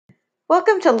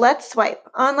Welcome to Let's Swipe,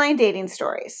 online dating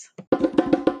stories.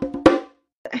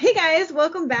 Hey guys,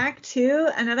 welcome back to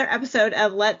another episode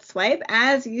of Let's Swipe.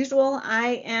 As usual,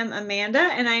 I am Amanda,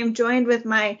 and I am joined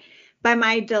by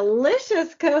my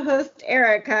delicious co-host,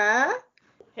 Erica.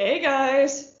 Hey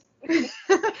guys.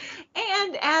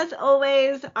 And as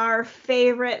always, our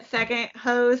favorite second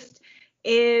host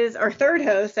or third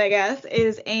host, I guess,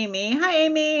 is Amy. Hi,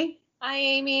 Amy. Hi,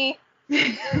 Amy. So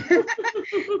good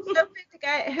to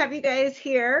have you guys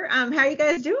here. How are you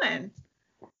guys doing?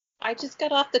 I just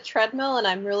got off the treadmill and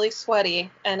I'm really sweaty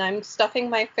and I'm stuffing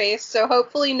my face, so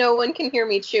hopefully no one can hear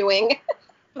me chewing.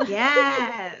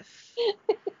 Yes.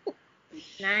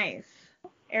 Nice.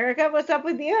 Erica, what's up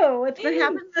with you? What's been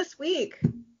happening this week?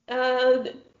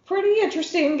 Pretty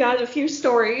interesting. Got a few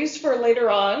stories for later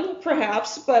on,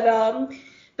 perhaps, but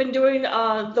been doing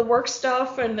the work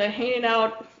stuff and the hanging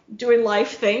out, doing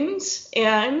life things.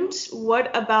 And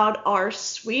what about our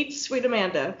sweet, sweet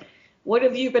Amanda? What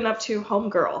have you been up to,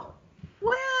 homegirl?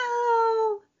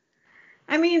 Well,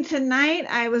 I mean, tonight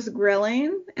I was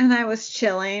grilling and I was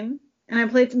chilling and I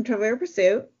played some Trivial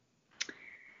Pursuit.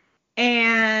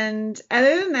 And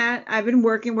other than that, I've been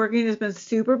working. Working has been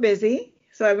super busy,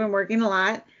 so I've been working a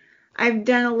lot. I've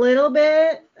done a little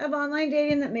bit of online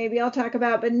dating that maybe I'll talk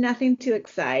about, but nothing too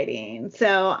exciting.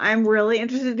 So I'm really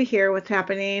interested to hear what's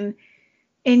happening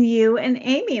in you and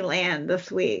Amy land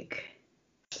this week.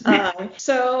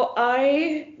 So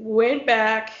I went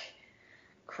back,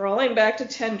 crawling back to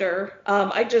Tinder.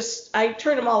 I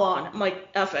turned them all on. I'm like,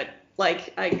 F it.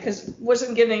 Because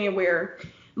wasn't getting anywhere.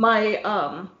 My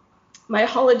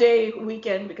holiday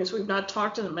weekend, because we've not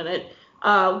talked in a minute,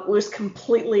 was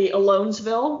completely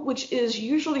Alonesville, which is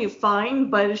usually fine,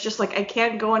 but it's just like I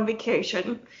can't go on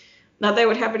vacation. Not that I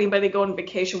would have anybody to go on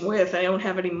vacation with. I don't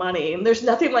have any money. And there's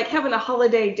nothing like having a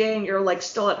holiday day and you're like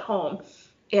still at home.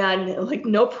 And like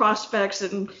no prospects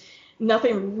and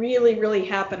nothing really, really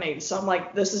happening. So I'm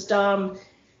like, this is dumb.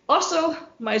 Also,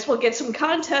 might as well get some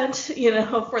content,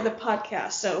 for the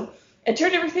podcast. So I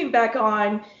turned everything back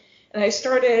on and I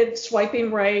started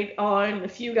swiping right on a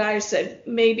few guys that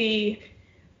maybe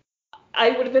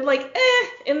I would have been like,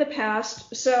 in the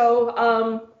past.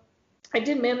 So I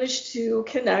did manage to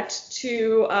connect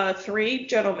to 3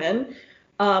 gentlemen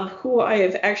who I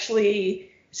have actually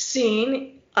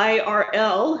seen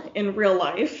IRL in real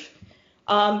life,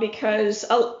 because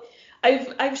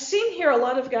I've seen here a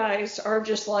lot of guys are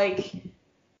just like,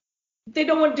 they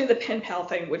don't want to do the pen pal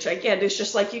thing, which I get. It's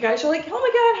just like you guys are like, oh my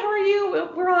god, how are you?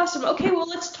 We're awesome. Okay, well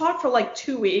let's talk for like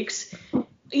 2 weeks,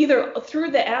 either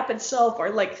through the app itself or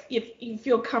like if you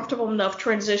feel comfortable enough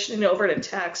transitioning over to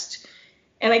text.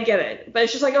 And I get it, but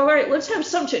it's just like, all right, let's have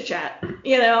some chit chat.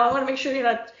 I want to make sure you're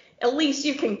not. At least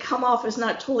you can come off as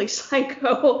not totally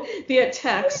psycho via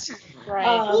text. Right.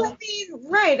 Well, I mean,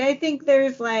 right. I think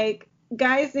there's like,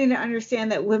 guys need to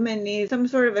understand that women need some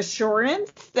sort of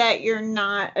assurance that you're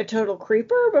not a total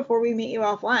creeper before we meet you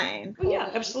offline. Yeah,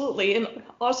 absolutely. And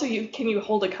also, can you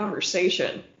hold a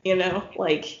conversation?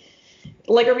 Like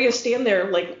are we gonna stand there?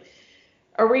 Like,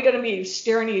 are we gonna be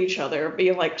staring at each other,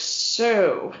 being like,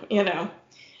 so,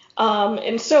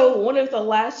 And so one of the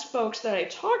last folks that I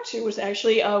talked to was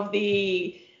actually I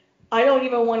don't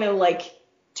even want to like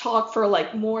talk for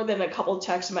like more than a couple of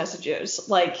text messages.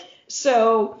 I'd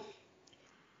seen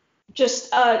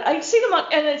them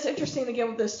and it's interesting again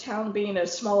with this town being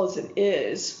as small as it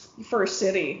is for a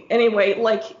city. Anyway,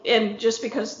 and just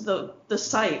because the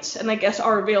sites and I guess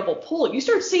our available pool, you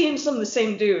start seeing some of the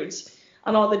same dudes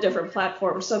on all the different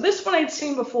platforms. So this one I'd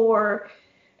seen before,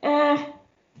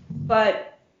 but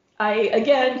I,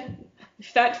 again,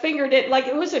 fat fingered it, like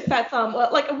it was a fat thumb.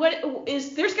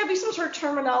 There's got to be some sort of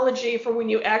terminology for when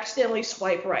you accidentally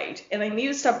swipe right. And I need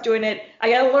to stop doing it.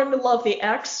 I got to learn to love the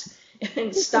X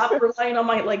and stop relying on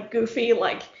my goofy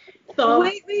thumb.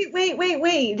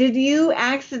 Wait. Did you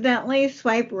accidentally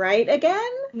swipe right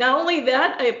again? Not only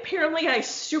that, I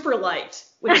super liked,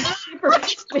 which super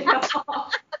pissed me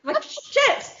off. Like,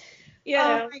 shit.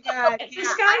 Oh my God.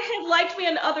 This guy had liked me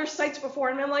on other sites before,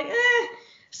 and I'm like,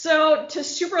 So to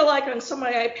super like on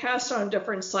somebody I passed on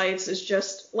different sites is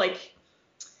just like,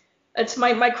 it's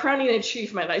my crowning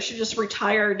achievement. I should just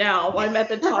retire now while I'm at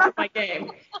the top of my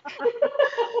game.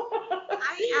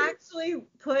 I actually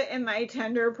put in my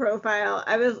Tinder profile,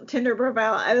 I was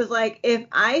like, if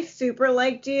I super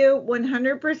liked you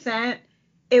 100%,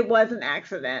 it was an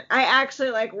accident. I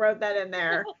actually wrote that in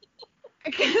there.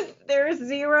 Because there's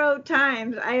 0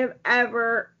 times I have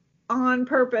ever on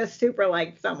purpose super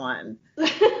liked someone.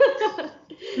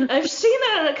 I've seen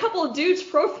that in a couple of dudes'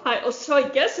 profiles, so I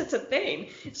guess it's a thing.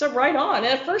 So right on. And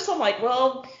at first I'm like,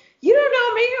 well, you don't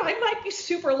know me. I might be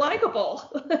super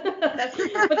likable.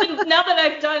 But then now that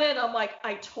I've done it, I'm like,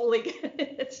 I totally get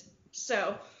it.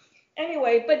 So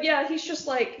anyway, but yeah, he's just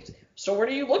like, so what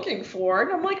are you looking for?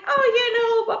 And I'm like,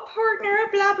 oh, a partner,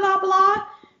 blah, blah, blah.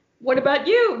 What about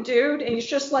you, dude? And he's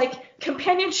just like,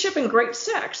 companionship and great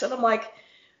sex. And I'm like,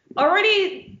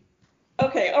 already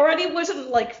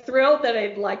wasn't like thrilled that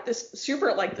I'd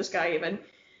super like this guy even.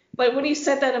 But when he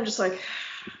said that, I'm just like,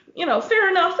 fair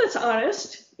enough, that's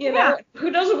honest.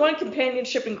 Who doesn't want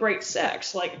companionship and great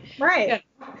sex? Like, right.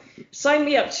 Sign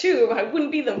me up too. I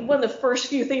wouldn't be one of the first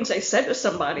few things I said to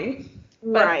somebody.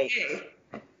 But right. Hey,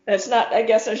 that's not, I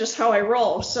guess that's just how I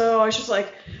roll. So I was just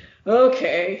like,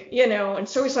 okay, and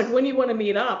so he's like, when do you want to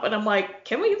meet up? And I'm like,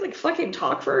 can we like fucking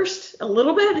talk first a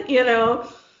little bit,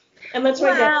 And that's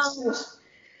why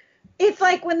it's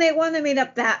like when they want to meet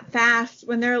up that fast,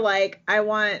 when they're like, I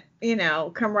want,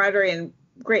 camaraderie and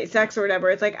great sex or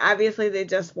whatever. It's like, obviously they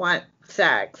just want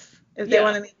sex if they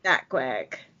want to meet that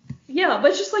quick. Yeah,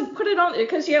 but just like put it on,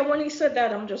 because when he said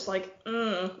that, I'm just like,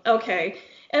 okay.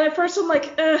 And at first I'm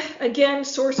like, again,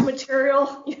 source material,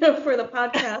 for the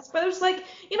podcast. But I was like,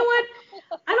 you know what?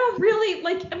 I don't really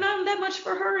I'm not in that much of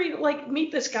a hurry to like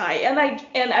meet this guy. And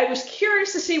I was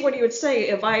curious to see what he would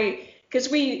say because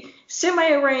we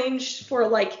semi-arranged for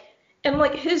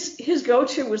his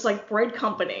go-to was like bread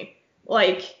company.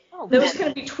 That was kind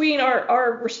of between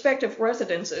our respective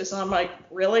residences. And I'm like,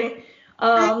 really?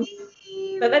 But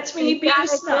that's me being a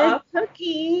snob.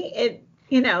 Cookie.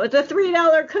 It's a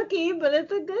 $3 cookie, but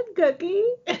it's a good cookie.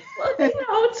 Well,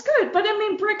 it's good. But I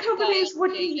mean, bread companies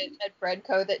would be at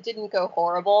Breadco that didn't go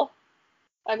horrible.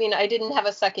 I mean, I didn't have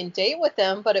a second date with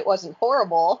him, but it wasn't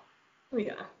horrible.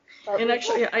 Yeah. And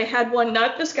actually, I had one,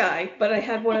 not this guy, but I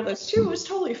had one of those too. It was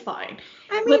totally fine.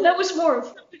 I mean, but that was more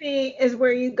of company is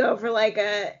where you go for like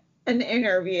an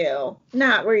interview,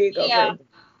 not where you go for.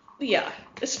 Yeah,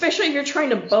 especially if you're trying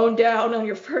to bone down on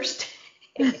your first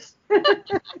date.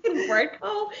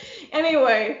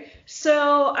 Anyway,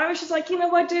 so I was just like, you know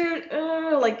what, dude?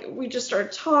 We just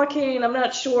started talking. I'm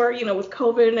not sure, with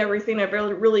COVID and everything, I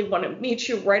really, really want to meet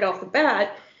you right off the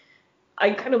bat. I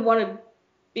kind of want to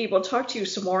be able to talk to you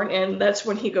some more. And that's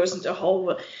when he goes into whole,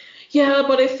 but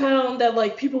I found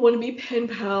that people want to be pen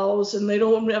pals and they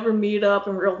don't ever meet up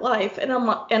in real life. And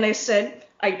I said,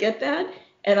 I get that.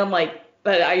 And I'm like,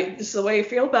 but this is the way I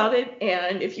feel about it.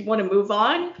 And if you want to move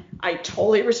on, I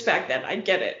totally respect that. I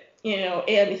get it.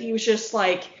 And he was just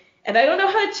like, and I don't know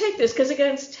how to take this because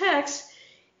again, it's text.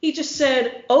 He just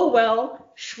said, oh,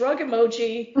 well, shrug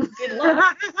emoji. Good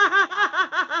luck.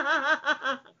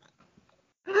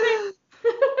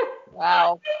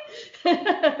 Wow.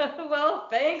 Well,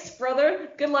 thanks, brother.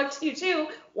 Good luck to you too.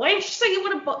 Why didn't you say you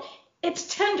want to?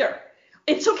 It's Tinder.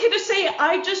 It's okay to say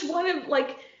I just want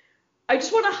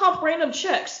to hop random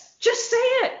chicks. Just say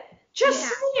it. Just say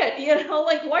it.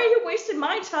 Why are you wasting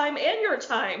my time and your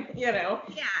time? Yeah.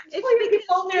 It's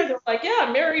people there. They're like, yeah,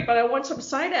 I'm married, but I want some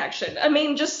side action. I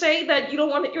mean, just say that you're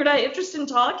not interested in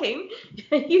talking.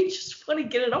 You just want to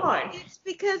get it on. It's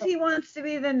because he wants to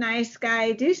be the nice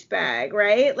guy douchebag,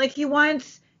 right? He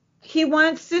wants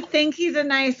to think he's a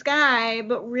nice guy,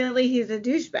 but really he's a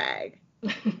douchebag.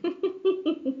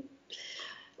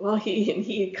 Well,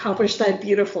 he accomplished that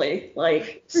beautifully,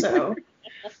 so.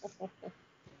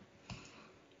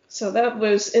 So that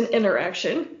was an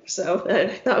interaction. So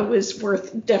that was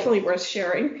definitely worth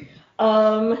sharing.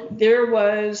 There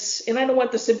was, and I don't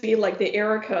want this to be like the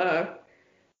Erica,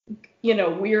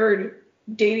 weird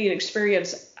dating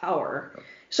experience hour.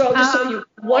 So I'll just tell you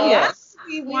one more.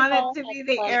 We want it to be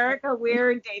the Erica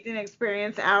Weird Dating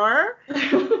Experience Hour.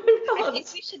 I think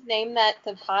we should name that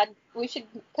we should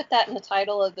put that in the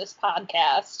title of this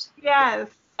podcast. Yes.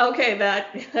 Okay,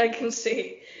 that I can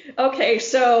see. Okay,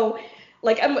 so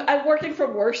I'm working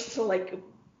from worse to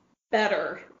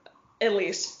better, at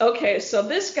least. Okay, so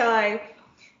this guy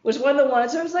was one of the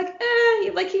ones I was like,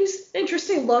 he's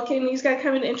interesting looking. He's got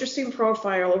kind of an interesting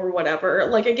profile or whatever.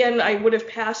 Again, I would have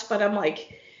passed, but I'm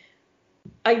like,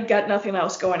 I got nothing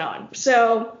else going on.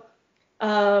 So,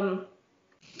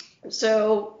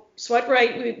 swipe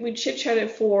right. We chit-chatted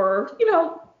for,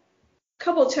 a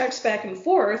couple of texts back and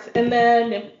forth. And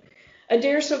then a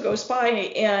day or so goes by,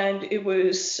 and it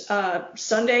was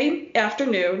Sunday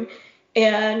afternoon.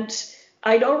 And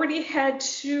I'd already had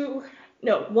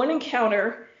one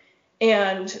encounter,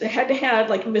 and I had to have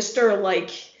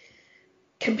Mr.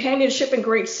 companionship and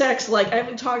great sex. I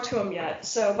haven't talked to him yet.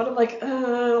 So, but I'm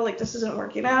this isn't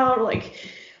working out.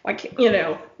 I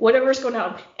can't, whatever's going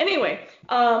on. Anyway,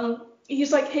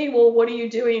 he's like, hey, well, what are you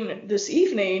doing this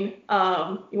evening?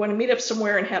 You want to meet up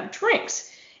somewhere and have drinks?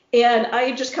 And I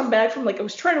had just come back from I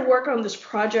was trying to work on this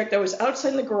project that was outside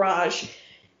in the garage.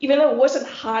 even though it wasn't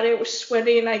hot, it was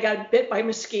sweaty, and I got bit by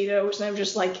mosquitoes, and I was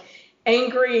just like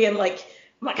angry and like,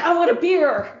 I'm like, I want a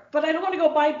beer, but I don't want to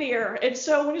go buy beer. And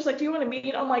so when he's like, do you want to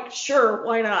meet? I'm like, sure,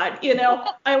 why not? You know,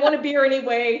 I want a beer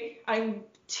anyway. I'm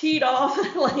teed off,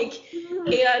 like,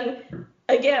 and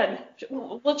again,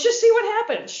 let's just see what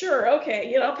happens. Sure,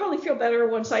 okay. You know, I'll probably feel better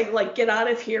once I like get out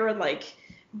of here and like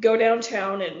go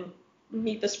downtown and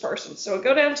meet this person. So I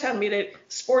go downtown, meet at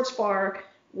sports bar,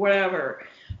 whatever.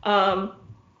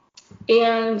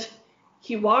 And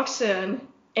he walks in,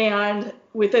 and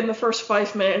within the first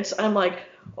 5 minutes, I'm like,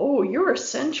 oh, you're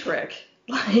eccentric.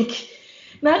 Like,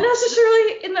 not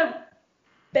necessarily in a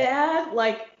bad,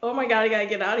 like, oh my God, I gotta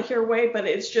get out of here way, but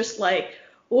it's just like,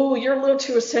 oh, you're a little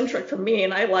too eccentric for me,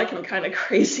 and I like him kind of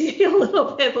crazy a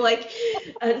little bit, like,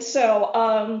 and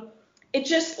so, it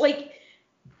just, like,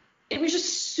 it was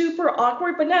just super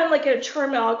awkward, but not like a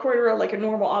charming awkward or like a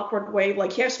normal awkward way.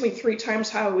 Like, he asked me 3 times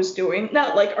how I was doing.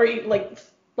 Not like, are you,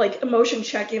 like emotion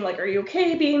checking, like, are you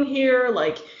okay being here?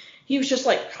 Like, he was just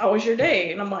like, how was your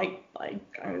day? And I'm like, I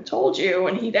kind of told you.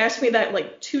 And he'd asked me that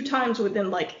like 2 times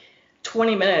within like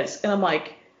 20 minutes. And I'm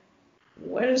like,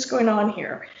 what is going on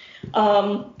here?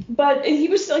 But he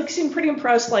was like, seemed pretty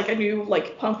impressed. Like, I knew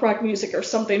like punk rock music or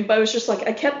something, but it was just like,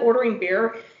 I kept ordering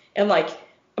beer, and like,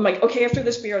 I'm like, okay, after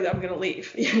this beer, I'm going to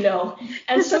leave, you know?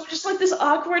 And so just like this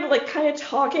awkward, like kind of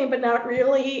talking, but not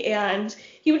really. And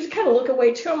he would just kind of look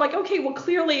away too. I'm like, okay, well,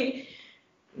 clearly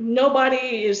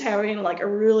nobody is having like a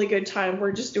really good time.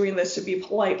 We're just doing this to be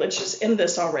polite. Let's just end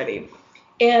this already.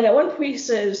 And at one point he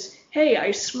says, hey,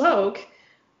 I smoke.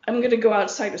 I'm going to go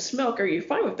outside to smoke. Are you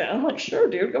fine with that? I'm like, sure,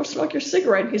 dude, go smoke your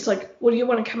cigarette. And he's like, well, do you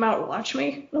want to come out and watch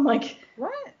me? And I'm like,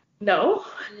 What? No.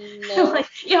 I'm like,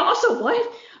 yeah, also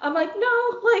what? I'm like,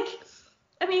 no, like,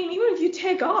 I mean, even if you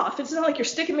take off, it's not like you're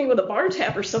sticking me with a bar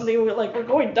tab or something. We're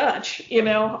going Dutch, you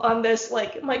know, on this.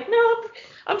 Like, I'm like, no,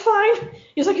 I'm fine.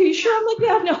 He's like, are you sure? I'm like,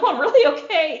 yeah, no, I'm really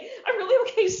okay. I'm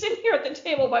really okay sitting here at the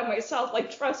table by myself.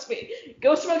 Like, trust me.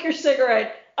 Go smoke your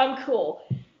cigarette. I'm cool.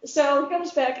 So he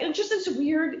comes back, and just this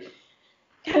weird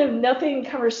kind of nothing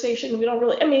conversation. We don't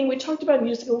really, I mean, we talked about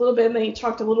music a little bit, and then he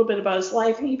talked a little bit about his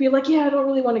life, and he'd be like, yeah, I don't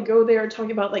really want to go there, talking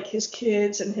about like his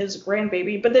kids and his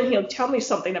grandbaby, but then he'll tell me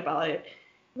something about it.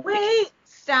 Wait,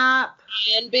 stop.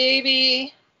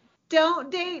 Grandbaby. Don't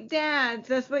date dads.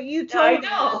 That's what you told I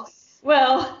know.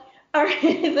 Well, all right,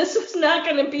 this was not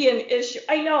going to be an issue.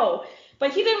 I know.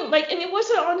 But he didn't like, and it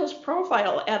wasn't on his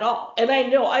profile at all. And I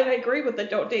know, I agree with the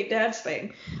don't date dads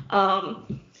thing.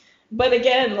 But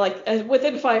again, like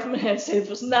within 5 minutes, it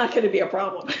was not going to be a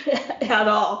problem at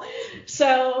all.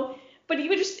 So, but he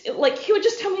would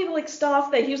just tell me like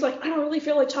stuff that he was like, I don't really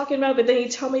feel like talking about, but then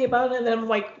he'd tell me about it, and then I'm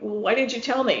like, why did you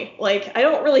tell me? Like, I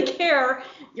don't really care.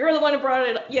 You're the one who brought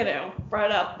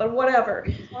it up, but whatever.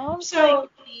 So.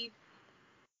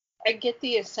 I get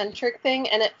the eccentric thing,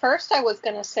 and at first I was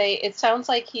going to say it sounds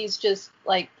like he's just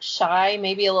like shy,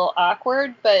 maybe a little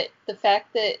awkward, but the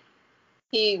fact that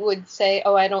he would say,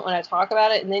 oh, I don't want to talk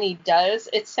about it, and then he does,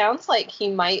 it sounds like he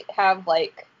might have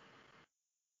like,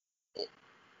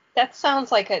 that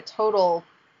sounds like a total,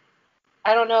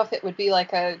 I don't know if it would be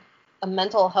like a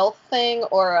mental health thing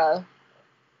or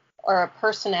a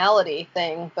personality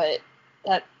thing, but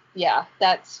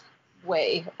that's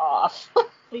way off.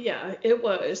 Yeah, it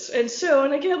was. And so,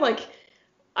 and again, like,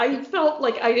 I felt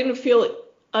like I didn't feel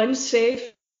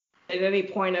unsafe at any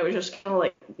point. I was just kind of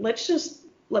like, let's just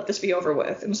let this be over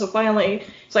with. And so finally,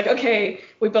 it's like, okay,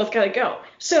 we both got to go.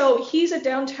 So he's a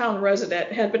downtown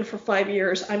resident, had been for 5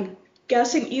 years. I'm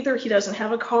guessing either he doesn't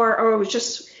have a car, or it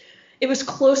was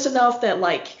close enough that,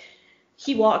 like,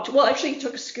 he walked. Well, actually, he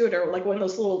took a scooter, like one of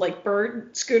those little, like,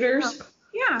 bird scooters. Oh.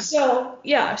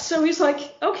 Yeah. So he's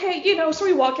like, okay, so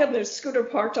we walk up, and there's a scooter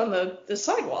parked on the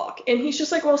sidewalk. And he's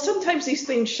just like, well, sometimes these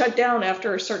things shut down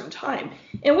after a certain time.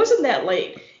 And it wasn't that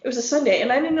late. It was a Sunday.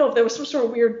 And I didn't know if there was some sort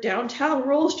of weird downtown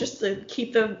rules just to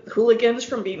keep the hooligans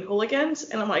from being hooligans.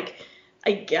 And I'm like,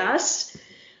 I guess.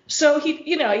 So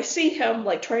I see him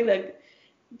like trying to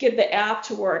get the app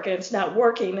to work, and it's not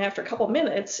working after a couple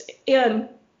minutes. And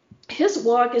his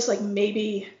walk is like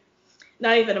maybe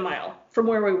not even a mile from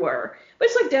where we were. But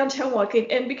it's like downtown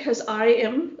walking, and because I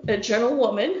am a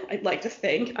gentlewoman, I'd like to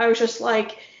think, I was just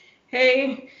like,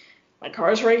 hey, my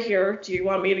car's right here. Do you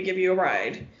want me to give you a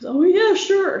ride? He's like, oh, yeah,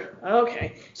 sure.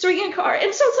 Okay. So we get in a car.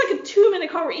 And so it's like a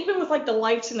 2-minute car, even with like the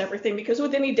lights and everything, because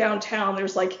with any downtown,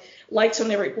 there's like lights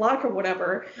on every block or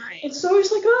whatever. Right. And so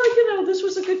he's like, oh, this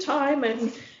was a good time,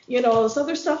 and, all this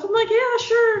other stuff. I'm like, yeah,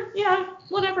 sure. Yeah,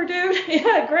 whatever, dude.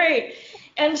 Yeah, great.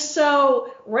 And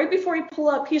so right before he pull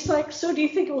up, he's like, so do you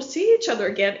think we'll see each other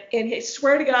again? And I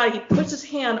swear to God, he puts his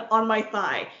hand on my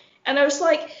thigh. And I was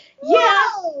like, yeah,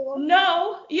 Whoa!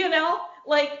 no,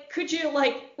 like, could you,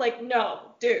 like, no,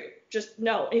 dude, just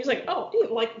no. And he's like, oh, he,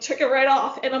 like, took it right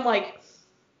off. And I'm like,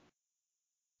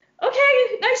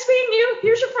 okay, nice meeting you.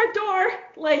 Here's your front door.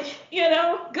 Like,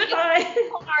 goodbye.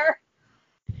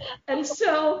 And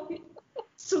so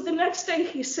the next day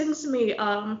he sends me,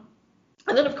 and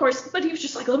then of course, but he was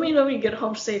just like, let me know when you get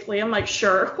home safely. I'm like,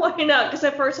 sure, why not? Because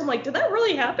at first I'm like, did that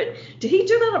really happen? Did he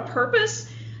do that on purpose?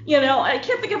 I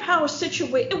can't think of how a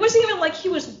situation, it wasn't even like he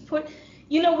was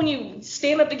when you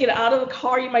stand up to get out of the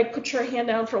car, you might put your hand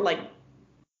down for like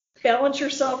balance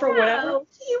yourself or whatever. No,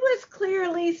 he was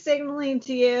clearly signaling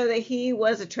to you that he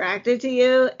was attracted to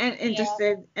you and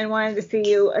interested and wanted to see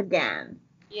you again.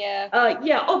 Yeah.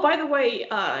 Yeah. Oh, by the way,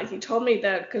 he told me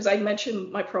that because I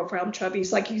mentioned my profile, I'm chubby.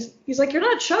 He's like, you're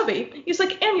not chubby. He's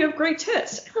like, and you have great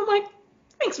tits. And I'm like,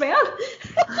 thanks, man.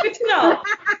 Good to know.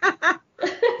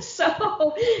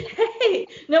 So, hey,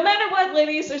 no matter what,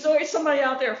 ladies, there's always somebody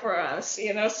out there for us.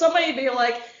 Somebody be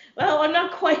like, well, I'm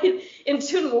not quite in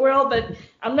tune with the world, but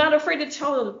I'm not afraid to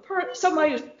tell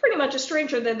somebody who's pretty much a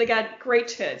stranger that they got great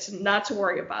tits and not to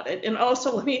worry about it. And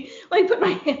also, let me put my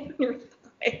hand on your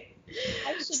thigh.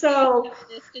 I should be a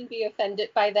feminist and be offended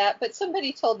by that, but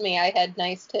somebody told me I had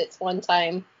nice tits one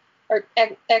time. Or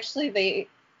actually, the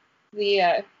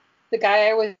guy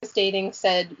I was dating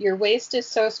said, your waist is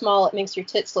so small it makes your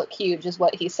tits look huge, is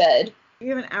what he said. You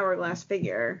have an hourglass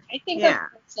figure. I think of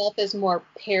myself as more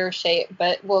pear-shaped,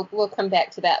 but we'll come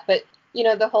back to that. But,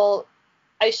 the whole,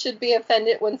 I should be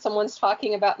offended when someone's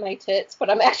talking about my tits, but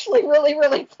I'm actually really,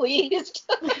 really pleased.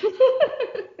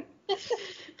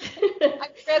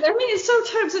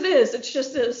 Sometimes it is. It's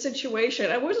just a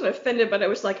situation. I wasn't offended, but I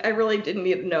was like, I really didn't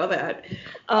need to know that.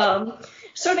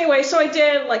 So anyway, so I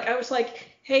did. Like, I was like,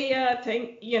 hey,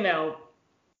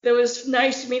 it was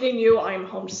nice meeting you. I'm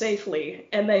home safely.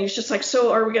 And then he's just like,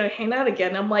 so are we going to hang out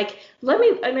again? I'm like,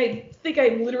 and I think I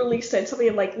literally said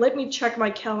something like, let me check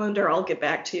my calendar. I'll get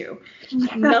back to you.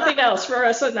 Nothing else for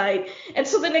us at night. And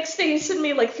so the next day he sent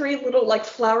me like 3 little like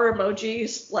flower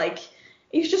emojis. Like,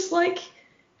 he's just like,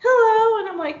 hello. And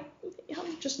I'm like,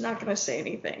 I'm just not going to say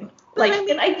anything. Like,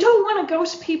 and I don't want to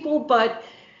ghost people, but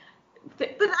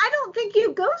I don't think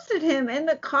you ghosted him. In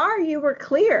the car, you were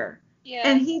clear. Yeah.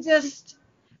 And he just,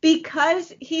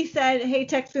 because he said, hey,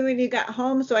 text me when you got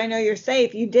home so I know you're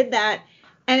safe, you did that.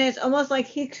 And it's almost like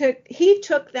he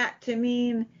took that to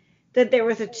mean that there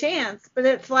was a chance. But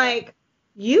it's like,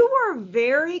 you were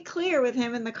very clear with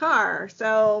him in the car.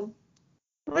 So,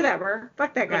 whatever.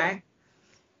 Fuck that guy.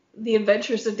 The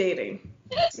adventures of dating.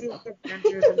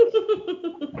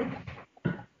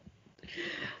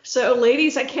 So,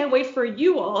 ladies, I can't wait for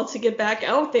you all to get back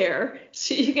out there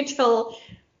so you can tell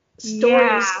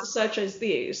stories such as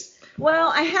these.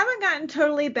 Well, I haven't gotten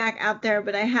totally back out there,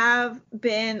 but I have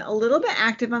been a little bit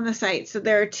active on the site. So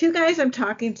there are 2 guys I'm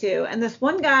talking to, and this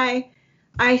one guy,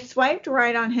 I swiped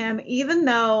right on him, even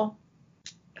though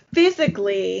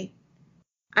physically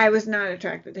I was not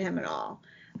attracted to him at all.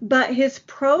 But his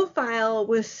profile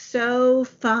was so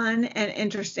fun and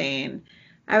interesting.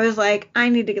 I was like, I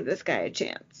need to give this guy a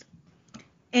chance.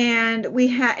 And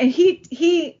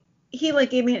he like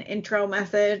gave me an intro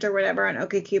message or whatever on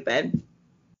OkCupid.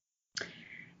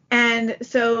 And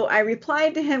so I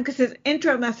replied to him because his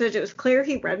intro message, it was clear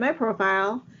he read my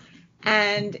profile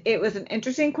and it was an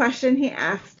interesting question he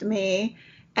asked me.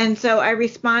 And so I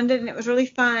responded and it was really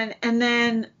fun. And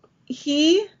then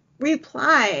he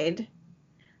replied,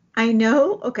 I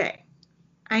know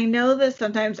that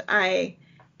sometimes I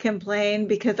complain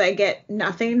because I get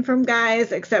nothing from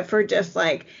guys except for just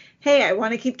like, hey, I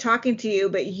want to keep talking to you,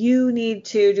 but you need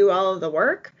to do all of the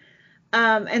work.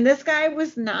 And this guy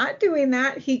was not doing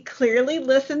that. He clearly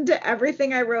listened to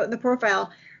everything I wrote in the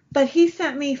profile, but he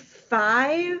sent me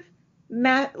 5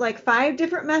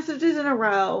 different messages in a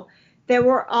row that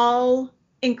were all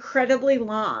incredibly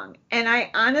long. And I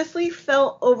honestly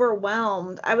felt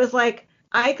overwhelmed. I was like,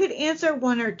 I could answer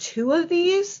 1 or 2 of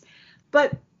these,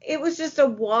 but it was just a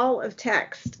wall of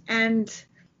text. And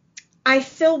I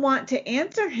still want to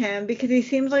answer him because he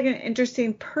seems like an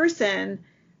interesting person.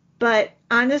 But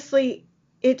honestly,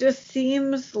 it just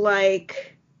seems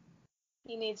like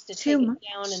he needs to take it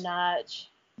down a notch.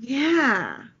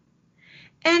 Yeah.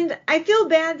 And I feel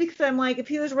bad because I'm like, if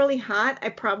he was really hot, I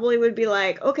probably would be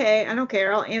like, okay, I don't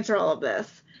care. I'll answer all of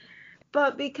this.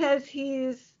 But because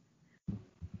he's,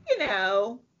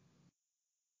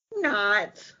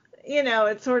 not,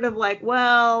 it's sort of like,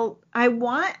 well,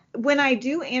 when I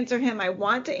do answer him, I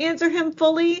want to answer him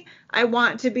fully. I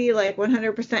want to be like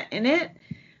 100% in it.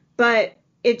 But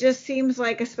it just seems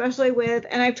like, especially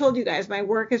and I've told you guys, my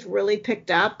work has really picked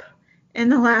up in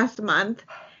the last month.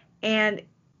 And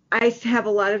I have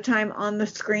a lot of time on the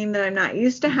screen that I'm not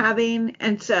used to having.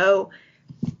 And so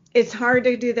it's hard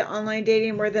to do the online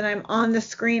dating where then I'm on the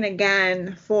screen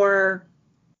again for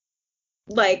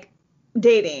like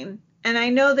dating. And I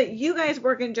know that you guys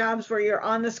work in jobs where you're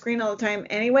on the screen all the time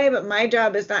anyway, but my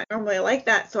job is not normally like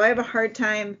that. So I have a hard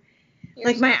time,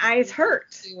 like my eyes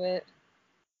hurt. Do it.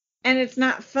 And it's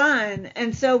not fun.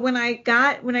 And so when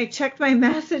I checked my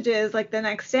messages like the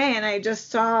next day and I just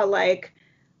saw like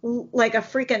a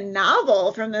freaking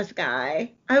novel from this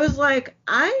guy, I was like,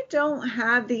 I don't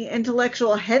have the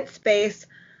intellectual headspace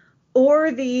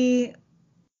or the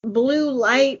blue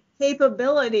light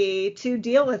capability to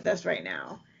deal with this right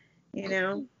now, you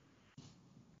know?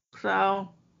 So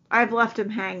I've left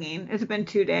him hanging. It's been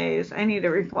 2 days. I need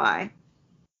a reply.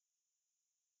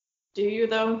 Do you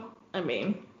though? I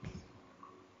mean,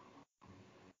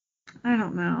 I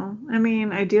don't know. I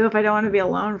mean, I do if I don't want to be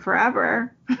alone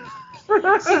forever.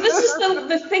 see, this is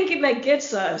the thinking that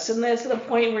gets us, and that's the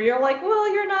point where you're like,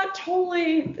 well, you're not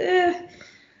totally.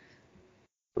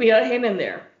 We gotta hang in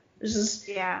there. This is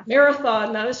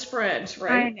marathon, not a sprint,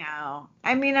 right? I know.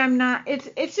 I mean, I'm not.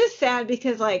 It's just sad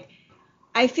because like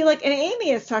I feel like, and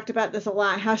Amy has talked about this a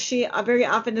lot, how she very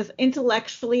often is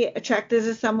intellectually attracted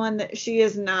to someone that she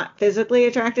is not physically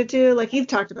attracted to. Like you've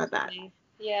talked about that.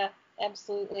 Yeah,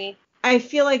 absolutely. I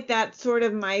feel like that's sort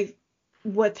of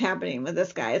what's happening with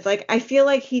this guy. It's like I feel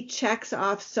like he checks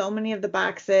off so many of the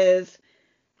boxes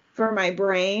for my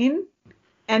brain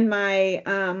and my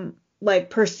like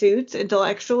pursuits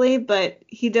intellectually, but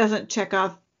he doesn't check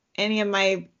off any of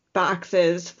my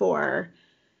boxes for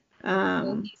He's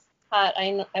hot.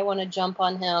 I want to jump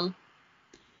on him.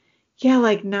 Yeah,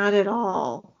 like not at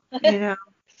all, you know.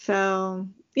 So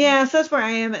yeah, so that's where I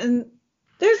am. And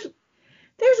there's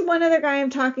one other guy I'm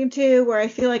talking to where I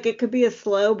feel like it could be a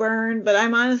slow burn, but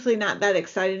I'm honestly not that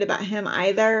excited about him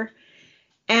either.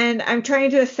 And I'm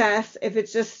trying to assess if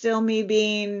it's just still me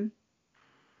being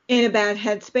in a bad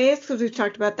headspace, because we've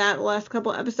talked about that the last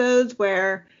couple episodes,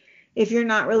 where if you're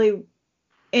not really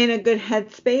in a good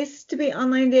headspace to be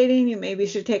online dating, you maybe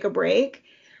should take a break.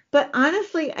 But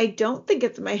honestly, I don't think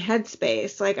it's my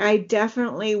headspace. Like, I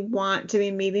definitely want to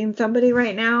be meeting somebody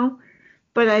right now,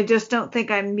 but I just don't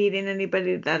think I'm meeting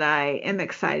anybody that I am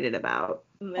excited about.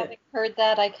 Having heard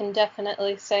that, I can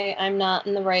definitely say I'm not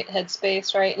in the right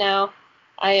headspace right now.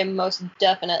 I am most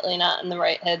definitely not in the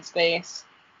right headspace.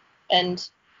 And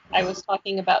I was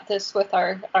talking about this with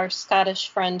our Scottish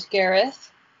friend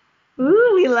Gareth.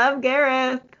 Ooh, we love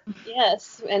Gareth.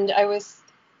 Yes, and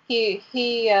he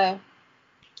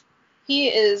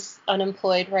is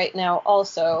unemployed right now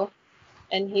also.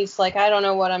 And he's like, I don't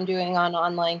know what I'm doing on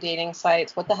online dating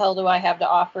sites. What the hell do I have to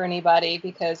offer anybody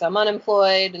because I'm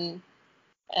unemployed?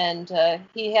 And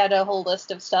he had a whole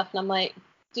list of stuff. And I'm like,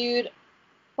 dude,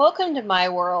 welcome to my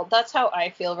world. That's how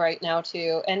I feel right now,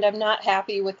 too. And I'm not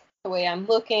happy with the way I'm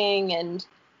looking. And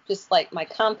just like my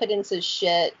confidence is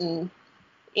shit. And,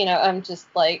 you know, I'm just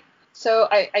like, so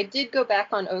I did go back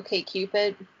on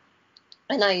OkCupid.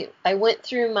 And I went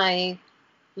through my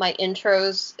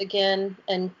intros again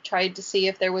and tried to see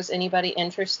if there was anybody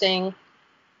interesting.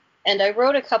 And I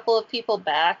wrote a couple of people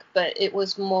back, but it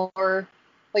was more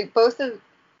like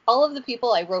all of the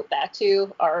people I wrote back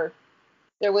to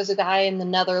there was a guy in the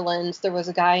Netherlands, there was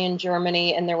a guy in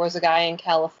Germany, and there was a guy in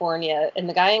California. And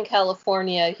the guy in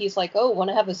California, he's like, oh, want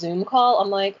to have a Zoom call?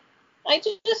 I'm like, I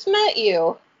just met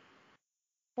you.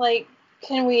 Like,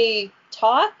 can we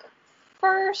talk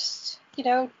first? You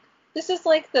know, this is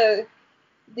like the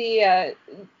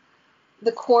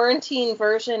quarantine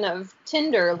version of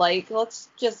Tinder. Like, let's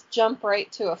just jump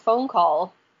right to a phone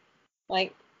call.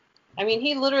 Like, I mean,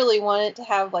 he literally wanted to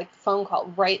have like a phone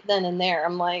call right then and there.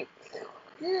 I'm like,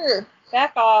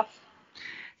 back off.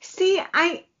 See,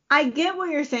 I get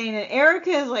what you're saying, and Erica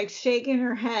is like shaking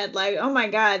her head like, oh my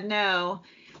God, no.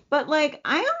 But like,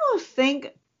 I almost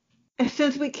think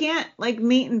since we can't like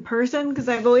meet in person, because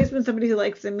I've always been somebody who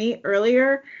likes to meet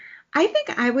earlier, I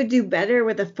think I would do better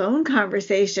with a phone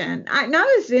conversation, not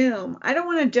a Zoom. I don't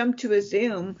want to jump to a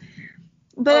Zoom,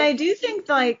 but I do think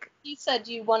like he said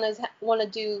you want to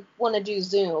do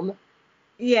Zoom.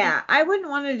 Yeah, I wouldn't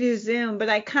want to do Zoom, but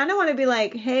I kind of want to be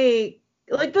like, hey,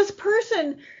 like this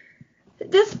person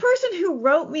who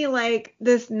wrote me like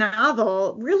this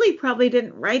novel really probably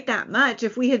didn't write that much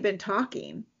if we had been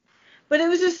talking. But it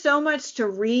was just so much to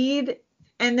read,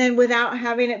 and then without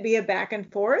having it be a back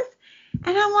and forth.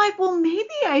 And I'm like, well, maybe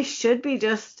I should be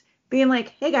just being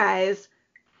like, hey guys,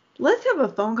 let's have a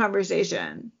phone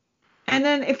conversation. And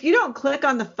then if you don't click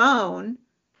on the phone,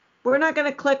 we're not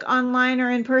going to click online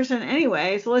or in person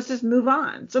anyway, so let's just move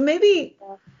on. So maybe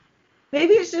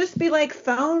Maybe it should just be like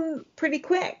phone pretty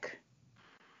quick.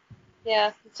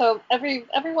 Yeah. So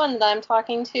everyone that I'm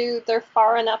talking to, they're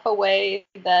far enough away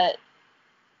that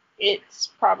it's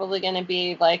probably going to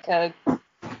be like the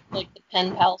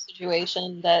pen pal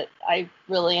situation that I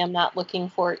really am not looking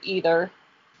for either.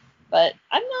 But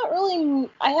I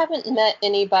haven't met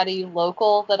anybody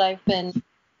local that I've been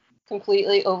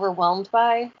completely overwhelmed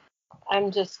by.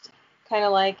 I'm just kind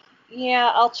of like,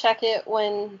 yeah, I'll check it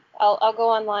I'll go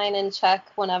online and check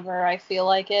whenever I feel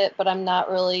like it, but I'm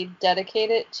not really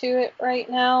dedicated to it right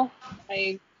now.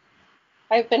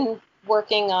 I've been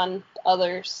working on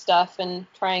other stuff and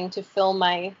trying to fill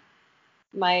my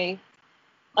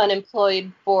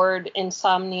unemployed, bored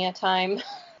insomnia time.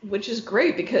 Which is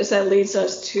great because that leads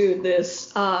us to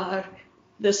this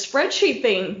spreadsheet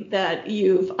thing that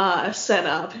you've set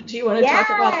up. Do you want to talk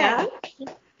about that?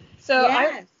 So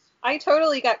Yes. I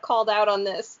totally got called out on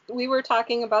this. We were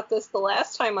talking about this the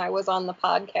last time I was on the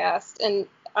podcast, and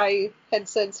I had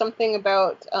said something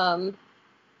about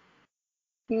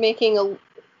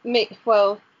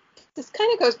well, this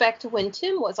kind of goes back to when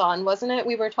Tim was on, wasn't it?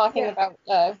 We were talking about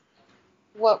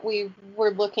what we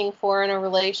were looking for in a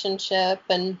relationship,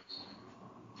 and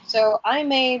so I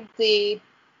made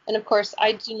and of course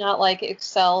I do not like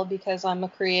Excel because I'm a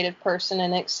creative person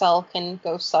and Excel can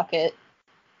go suck it.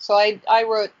 So I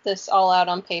wrote this all out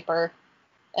on paper,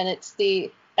 and it's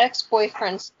the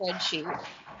ex-boyfriend spreadsheet.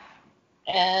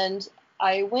 And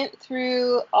I went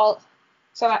through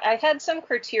so I had some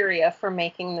criteria for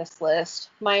making this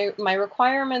list. My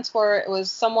requirements were it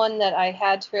was someone that I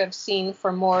had to have seen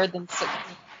for more than 6 months.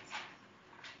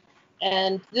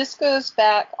 And this goes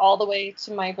back all the way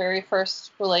to my very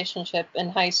first relationship in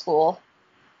high school.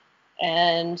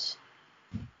 And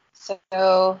so,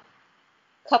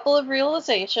 a couple of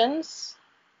realizations.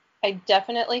 I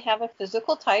definitely have a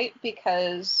physical type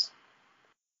because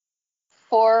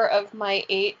 4 of my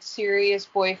 8 serious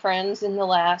boyfriends in the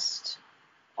last,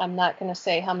 I'm not going to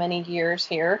say how many years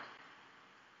here,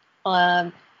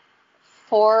 4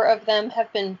 of them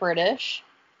have been British,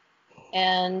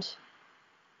 and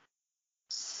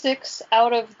 6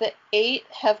 out of the 8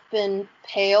 have been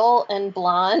pale and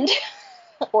blonde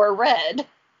or red.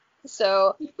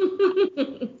 So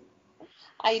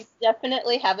I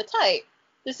definitely have a type.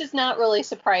 This is not really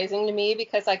surprising to me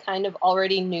because I kind of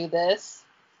already knew this.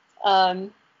 I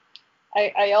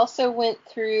also went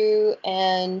through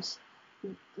and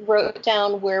wrote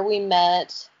down where we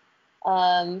met.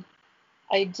 I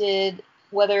did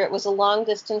whether it was a long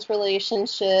distance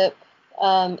relationship,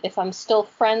 if I'm still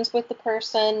friends with the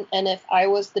person, and if I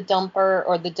was the dumper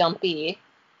or the dumpy.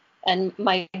 And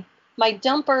my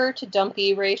dumper to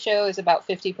dumpy ratio is about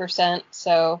 50%,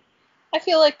 so I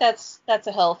feel like that's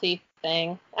a healthy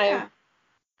thing. Yeah.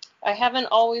 I haven't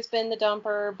always been the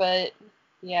dumper, but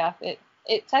yeah,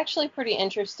 it's actually pretty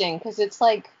interesting because it's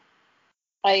like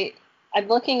I'm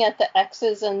looking at the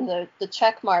X's and the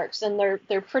check marks, and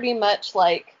they're pretty much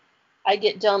like I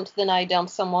get dumped, then I dump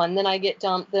someone, then I get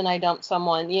dumped, then I dump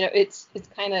someone. You know, it's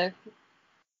kind of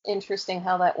interesting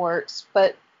how that works.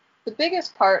 But the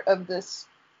biggest part of this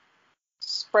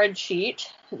spreadsheet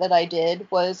that I did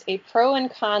was a pro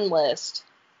and con list.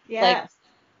 Yes. Like,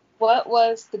 what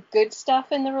was the good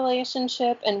stuff in the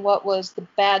relationship and what was the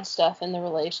bad stuff in the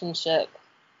relationship.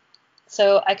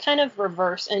 So I kind of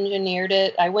reverse engineered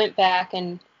it. I went back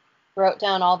and wrote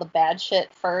down all the bad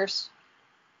shit first,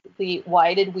 the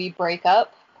why did we break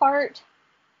up part.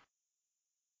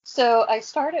 So I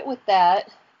started with that,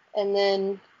 and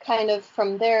then kind of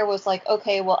from there was like,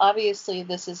 okay, well, obviously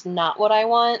this is not what I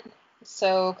want.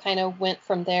 So kind of went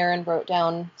from there and wrote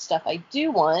down stuff I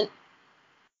do want.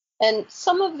 And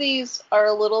some of these are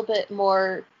a little bit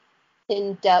more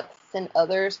in depth than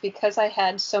others because I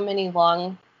had so many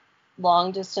long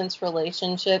distance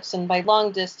relationships. And by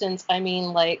long distance, I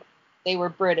mean like they were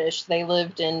British. They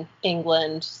lived in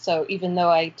England. So even though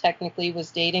I technically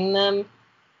was dating them,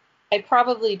 I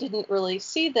probably didn't really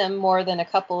see them more than a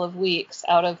couple of weeks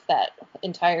out of that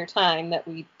entire time that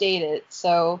we dated.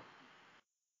 So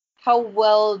how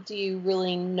well do you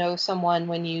really know someone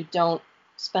when you don't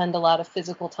spend a lot of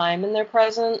physical time in their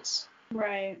presence?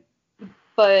 Right.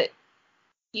 But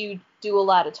you do a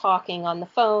lot of talking on the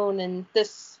phone, and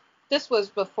this was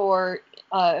before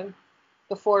Zoom,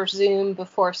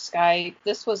 before Skype.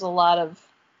 This was a lot of,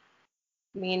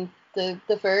 I mean, the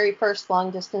very first long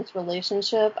distance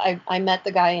relationship, I met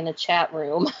the guy in a chat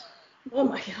room. Oh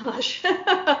my gosh.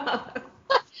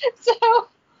 So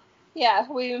yeah,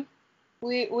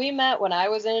 we met when I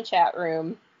was in a chat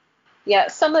room. Yeah,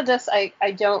 some of this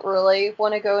I don't really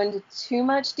want to go into too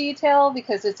much detail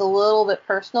because it's a little bit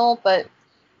personal, but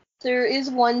There is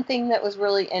one thing that was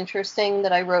really interesting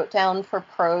that I wrote down for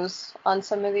pros on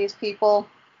some of these people.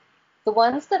 The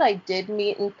ones that I did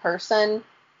meet in person,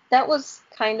 that was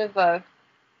kind of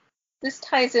this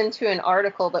ties into an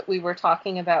article that we were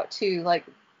talking about too, like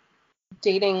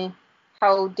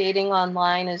how dating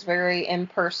online is very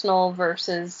impersonal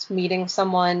versus meeting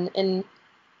someone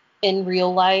in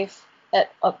real life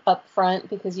up front,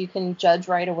 because you can judge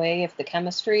right away if the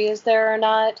chemistry is there or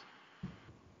not.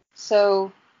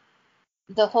 So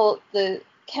the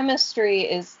chemistry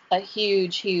is a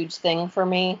huge thing for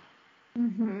me.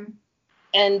 Mm-hmm.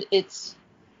 And it's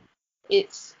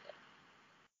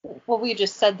well, we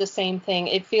just said the same thing.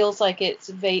 It feels like it's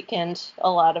vacant a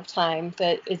lot of time,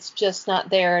 that it's just not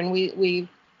there, and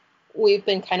we've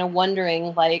been kind of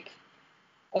wondering, like,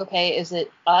 okay, is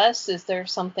it us? Is there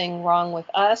something wrong with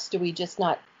us? Do we just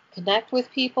not connect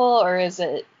with people, or is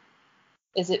it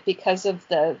because of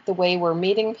the way we're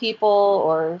meeting people,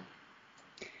 or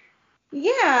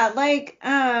Yeah, like,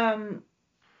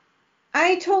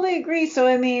 I totally agree. So,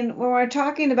 I mean, when we're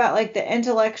talking about like the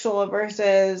intellectual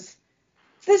versus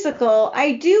physical,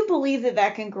 I do believe that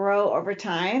that can grow over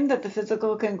time, that the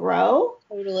physical can grow.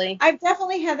 totally? I've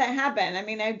definitely had that happen. I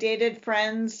mean, I've dated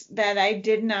friends that I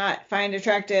did not find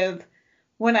attractive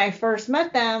when I first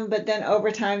met them, but then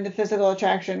over time the physical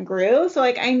attraction grew. So,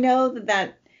 like, I know that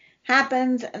that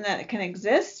happens and that it can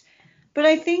exist. But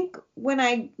I think when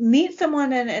I meet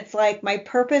someone and it's like my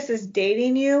purpose is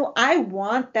dating you, I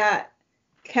want that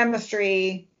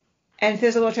chemistry and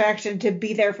physical attraction to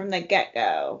be there from the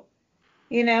get-go,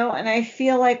 you know? And I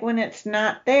feel like when it's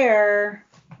not there,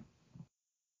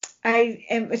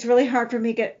 it's really hard for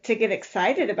me to get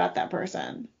excited about that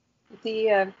person.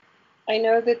 I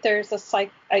know that there's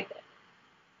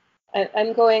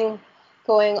I'm going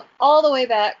all the way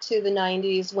back to the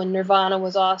 90s when Nirvana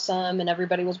was awesome and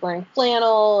everybody was wearing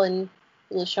flannel, and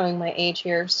really showing my age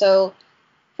here. So,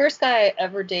 first guy I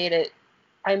ever dated,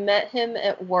 I met him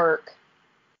at work,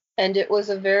 and it was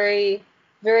a very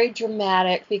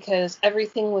dramatic, because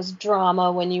everything was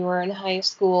drama when you were in high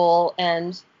school,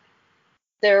 and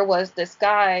there was this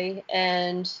guy,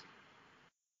 and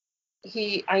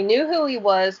I knew who he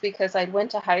was because I'd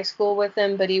went to high school with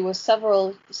him, but he was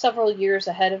several years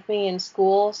ahead of me in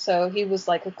school, so he was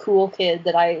like a cool kid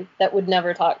that would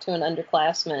never talk to an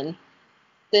underclassman.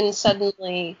 Then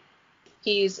suddenly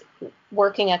he's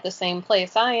working at the same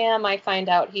place I am. I find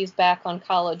out he's back on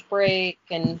college break,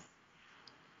 and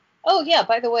oh yeah,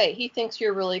 by the way, he thinks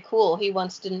you're really cool. He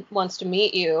wants to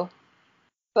meet you.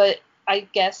 But I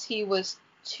guess he was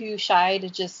too shy to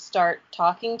just start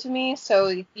talking to me. So,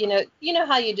 you know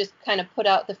how you just kind of put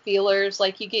out the feelers,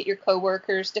 like you get your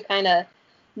coworkers to kind of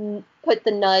put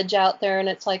the nudge out there, and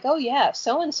it's like, oh yeah,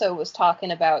 so and so was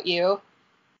talking about you.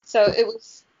 So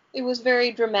it was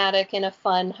very dramatic in a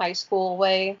fun high school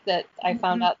way that I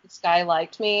found Mm-hmm. out this guy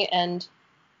liked me, and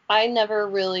I never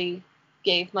really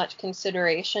gave much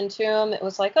consideration to him. It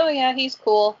was like, oh yeah, he's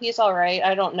cool, he's all right.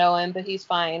 I don't know him, but he's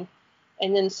fine.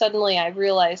 And then suddenly I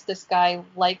realized this guy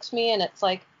likes me, and it's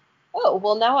like, oh,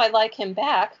 well, now I like him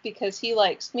back because he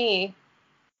likes me.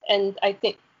 And I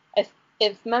think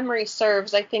if memory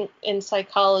serves, I think in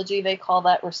psychology they call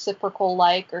that reciprocal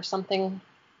like, or something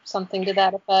to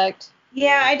that effect.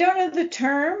 Yeah, I don't know the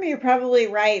term. You're probably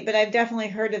right, but I've definitely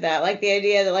heard of that. Like the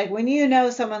idea that like when you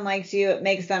know someone likes you, it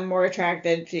makes them more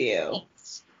attracted to you.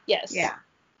 Yes. Yes. Yeah.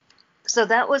 So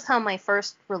that was how my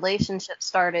first relationship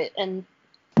started, and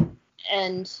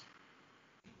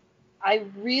I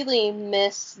really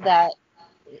miss that.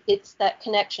 It's that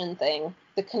connection thing.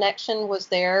 The connection was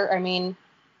there. I mean,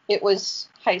 it was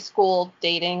high school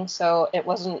dating, so it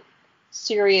wasn't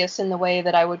serious in the way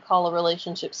that I would call a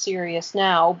relationship serious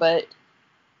now, but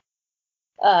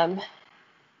um,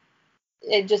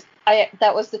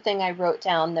 that was the thing I wrote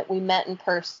down, that we met in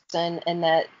person, and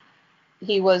that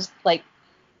he was like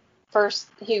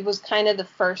he was kind of the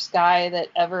first guy that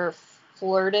ever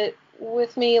flirted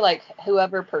with me, like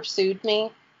whoever pursued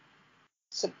me.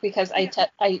 So because Yeah.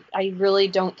 I really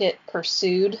don't get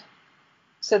pursued.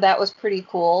 So that was pretty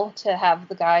cool to have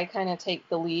the guy kind of take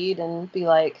the lead and be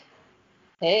like,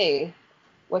 "Hey,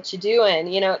 what you doing?"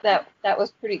 You know, that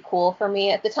was pretty cool for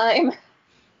me at the time.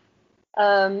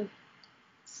 Um,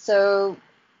 so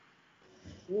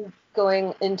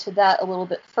going into that a little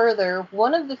bit further,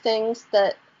 one of the things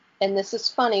that, and this is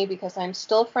funny because I'm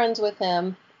still friends with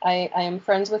him. I am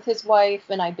friends with his wife,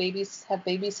 and I have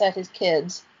babysat his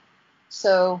kids.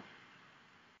 So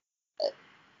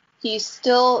he's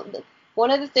still,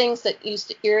 one of the things that used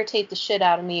to irritate the shit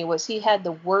out of me was he had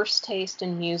the worst taste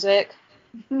in music.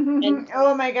 And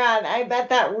Oh my God, I bet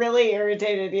that really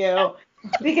irritated you.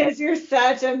 Because you're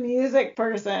such a music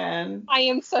person. I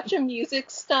am such a music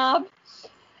snob.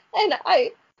 And to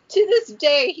this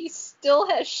day, he still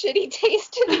has shitty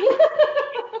taste in music.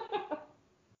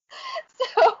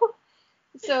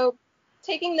 So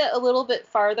taking that a little bit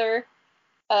farther,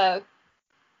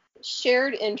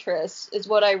 shared interests is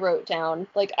what I wrote down.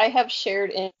 Like, I have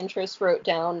shared interests wrote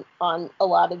down on a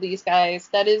lot of these guys.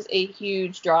 That is a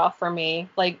huge draw for me.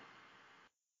 Like,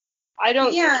 I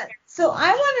don't. Yeah. So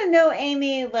I want to know,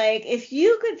 Amy, like, if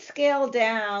you could scale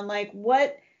down, like,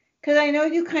 what, because I know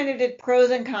you kind of did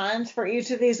pros and cons for each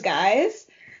of these guys.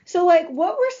 So, like,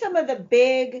 what were some of the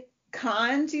big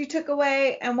cons you took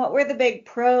away, and what were the big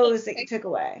pros that you took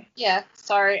away? Yeah,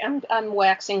 sorry, I'm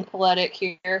waxing poetic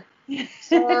here.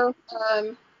 So,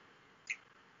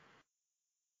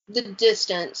 the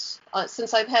distance.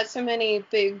 Since I've had so many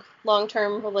big long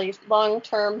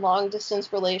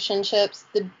distance relationships,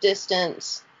 the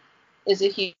distance is a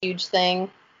huge thing.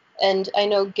 And I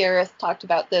know Gareth talked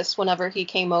about this whenever he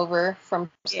came over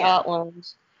from Scotland,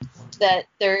 that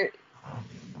there's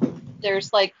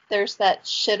that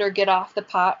shit or get off the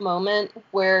pot moment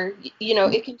where,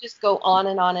 it can just go on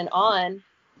and on and on.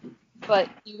 But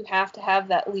you have to have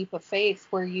that leap of faith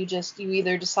where you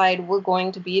either decide we're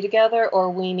going to be together or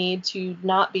we need to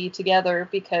not be together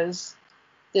because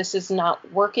this is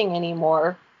not working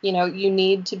anymore. You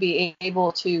need to be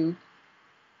able to,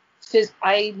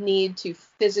 I need to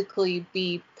physically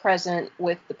be present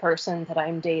with the person that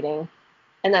I'm dating.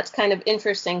 And that's kind of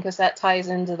interesting because that ties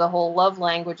into the whole love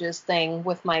languages thing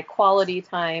with my quality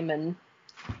time and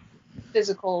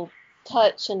physical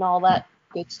touch and all that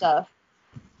good stuff.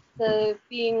 The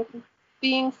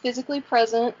being physically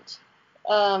present,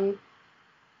 and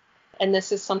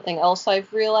this is something else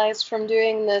I've realized from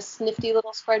doing this nifty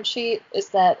little spreadsheet, is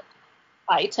that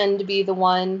I tend to be the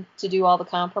one to do all the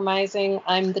compromising.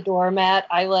 I'm the doormat.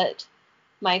 I let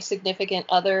my significant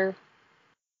other,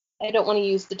 I don't want to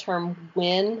use the term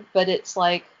win, but it's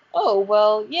like, oh,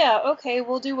 well, yeah, okay,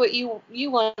 we'll do what you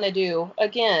want to do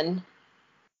again.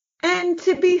 And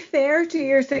to be fair to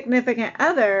your significant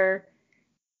other,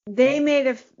 they may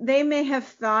have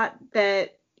thought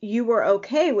that you were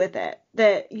okay with it,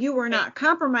 that you were not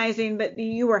compromising, but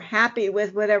you were happy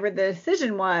with whatever the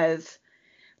decision was.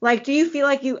 Like, do you feel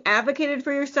like you advocated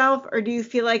for yourself, or do you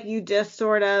feel like you just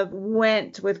sort of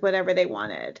went with whatever they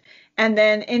wanted and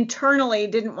then internally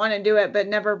didn't want to do it but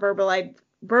never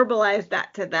verbalized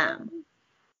that to them?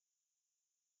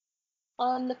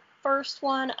 On the first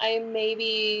one, I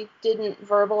maybe didn't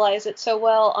verbalize it so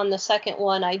well. On the second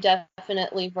one, I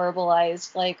definitely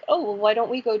verbalized, like, oh, well, why don't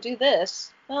we go do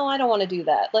this? Well, I don't want to do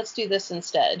that. Let's do this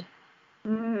instead.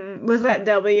 Was that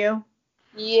W?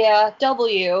 Yeah,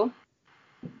 W.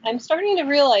 I'm starting to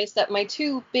realize that my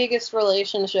two biggest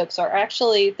relationships are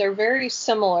they're very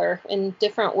similar in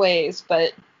different ways,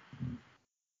 but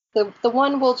the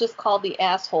one we'll just call the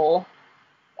asshole,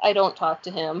 I don't talk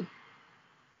to him.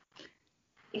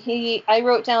 I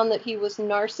wrote down that he was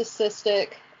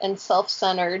narcissistic and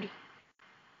self-centered.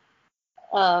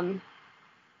 And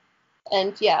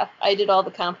yeah, I did all the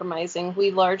compromising.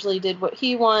 We largely did what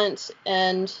he wants,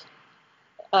 and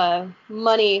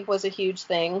money was a huge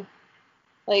thing.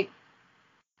 Like,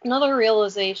 another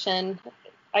realization,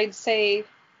 I'd say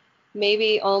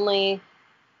maybe only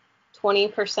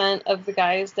 20% of the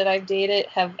guys that I've dated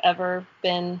have ever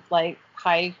been like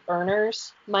high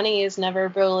earners. Money has never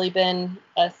really been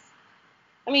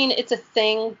it's a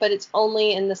thing, but it's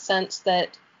only in the sense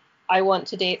that I want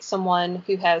to date someone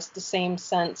who has the same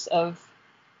sense of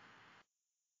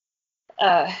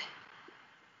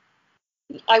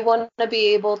I want to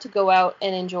be able to go out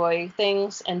and enjoy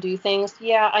things and do things.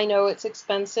 Yeah, I know it's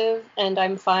expensive, and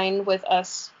I'm fine with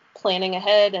us planning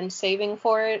ahead and saving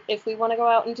for it if we want to go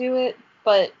out and do it,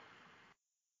 but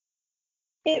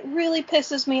it really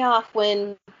pisses me off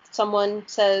when someone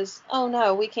says, oh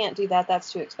no, we can't do that,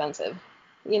 that's too expensive.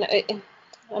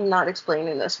 I'm not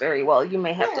explaining this very well. You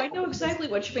may have to. I know exactly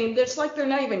what you mean. It's like they're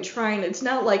not even trying. It's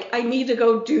not like I need to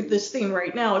go do this thing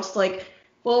right now. It's like,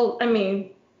 well, I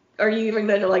mean, are you even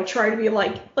going to like try to be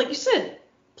like you said,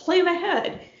 plan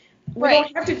ahead? We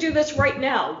don't have to do this right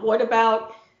now. What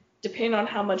about, depending on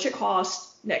how much it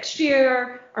costs, next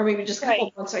year, or maybe just a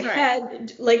couple months ahead?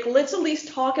 Right. Like, let's at least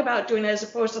talk about doing it as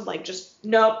opposed to like just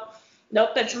nope,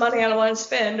 that's money I don't want to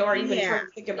spend, or even try to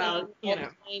think about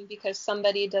because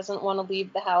somebody doesn't want to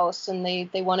leave the house and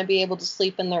they want to be able to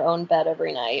sleep in their own bed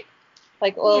every night.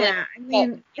 Like, well, yeah, I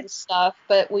mean, it's stuff,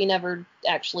 but we never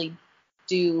actually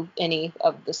do any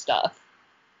of the stuff.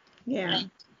 Yeah.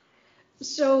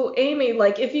 So, Amy,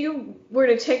 like, if you were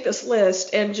to take this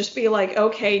list and just be like,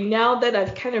 okay, now that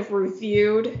I've kind of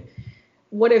reviewed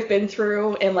what I've been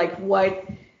through and like what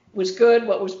was good,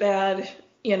 what was bad,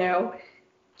 you know,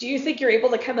 do you think you're able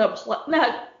to kind of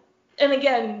not, and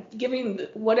again, giving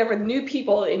whatever new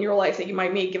people in your life that you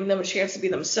might meet, giving them a chance to be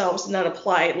themselves and not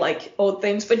apply like old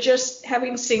things, but just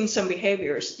having seen some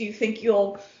behaviors, do you think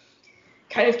you'll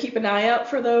kind of keep an eye out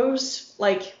for those?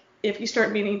 Like if you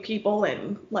start meeting people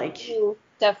and like.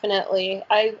 Definitely.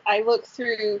 I look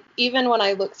through, even when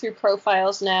I look through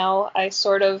profiles now, I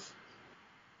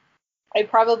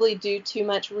probably do too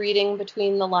much reading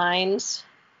between the lines.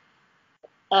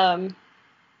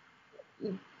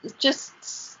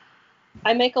 Just,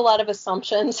 I make a lot of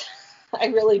assumptions. I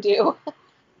really do.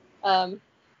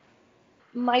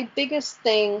 My biggest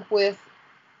thing with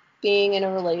being in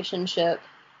a relationship,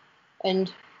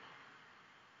 and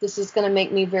this is going to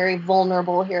make me very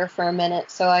vulnerable here for a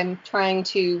minute, so I'm trying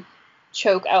to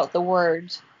choke out the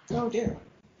words. Oh dear.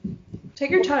 Take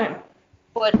your time.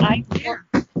 What I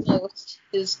want most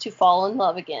is to fall in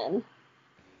love again.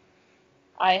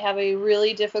 I have a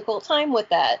really difficult time with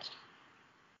that.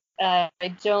 I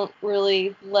don't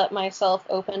really let myself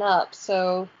open up,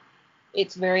 so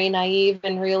it's very naive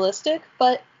and unrealistic,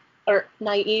 but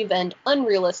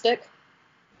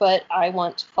I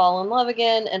want to fall in love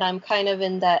again, and I'm kind of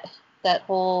in that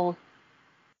whole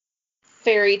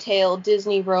fairy tale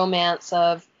Disney romance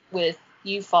of with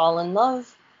you fall in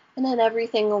love and then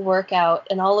everything will work out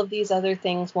and all of these other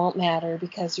things won't matter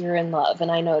because you're in love. And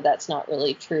I know that's not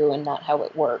really true and not how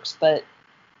it works, but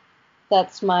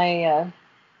that's my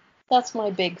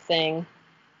big thing,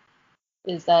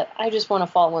 is that I just want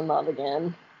to fall in love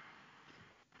again.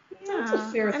 That's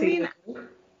a fair thing.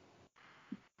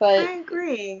 But I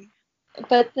agree.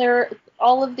 But there are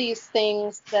all of these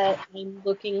things that I'm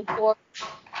looking for.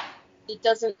 It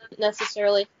doesn't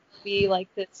necessarily be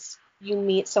like this. You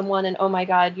meet someone and oh my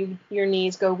God, your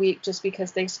knees go weak just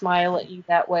because they smile at you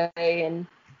that way, and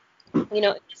you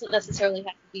know it doesn't necessarily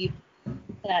have to be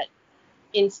that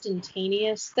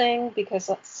instantaneous thing, because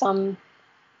some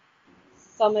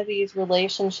of these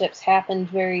relationships happened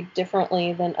very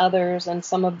differently than others, and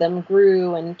some of them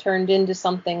grew and turned into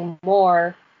something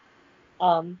more.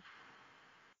 But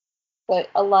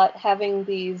a lot having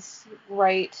these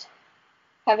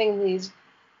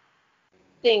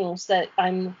things that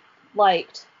I'm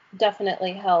liked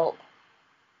definitely help.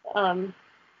 And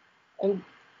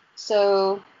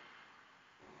so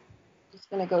just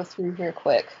gonna go through here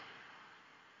quick.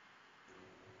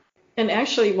 And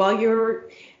actually,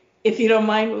 if you don't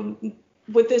mind,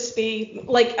 would this be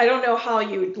like, I don't know how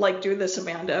you would like do this,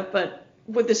 Amanda, but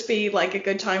would this be like a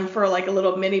good time for like a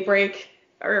little mini break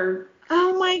or?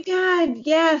 Oh my God,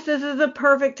 yes, this is a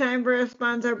perfect time for a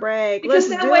sponsor break. Because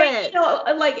Let's that do way, it. you know,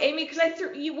 like Amy, because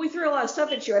we threw a lot of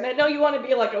stuff at you, and I know you want to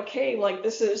be like, okay, like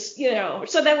this is, you know,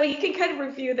 so that way you can kind of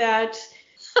review that.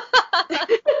 All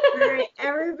right,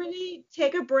 everybody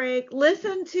take a break.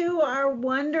 Listen to our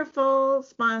wonderful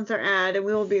sponsor ad, and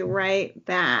we will be right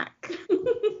back.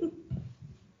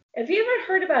 If you haven't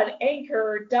heard about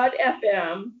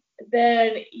Anchor.fm,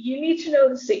 then you need to know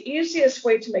this is the easiest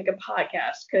way to make a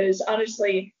podcast, because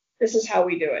honestly, this is how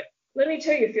we do it. Let me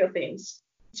tell you a few things.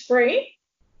 It's free.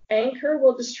 Anchor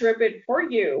will distribute for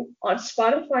you on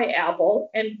Spotify, Apple,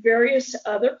 and various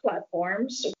other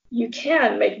platforms. You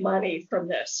can make money from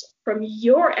this, from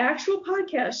your actual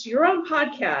podcast, your own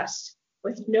podcast,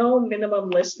 with no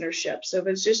minimum listenership. So if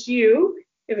it's just you,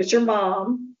 if it's your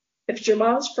mom, if it's your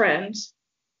mom's friends,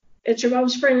 it's your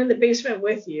mom's friend in the basement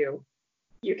with you,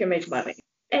 you can make money.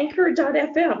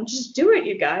 Anchor.fm, just do it,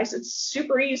 you guys. It's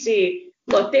super easy.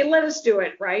 Look, they let us do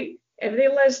it, right? If they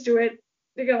let us do it,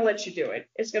 they're going to let you do it.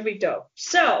 It's going to be dope.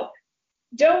 So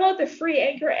download the free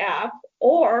Anchor app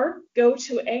or go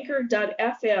to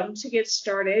anchor.fm to get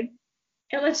started,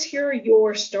 and let's hear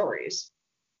your stories.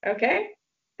 Okay?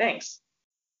 Thanks.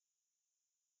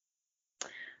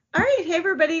 All right, hey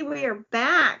everybody, we are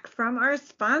back from our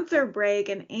sponsor break,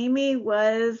 and Amy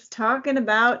was talking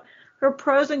about her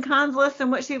pros and cons list and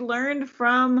what she learned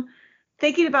from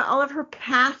thinking about all of her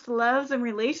past loves and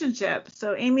relationships.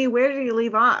 So Amy, where did you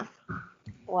leave off?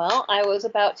 Well, I was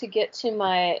about to get to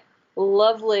my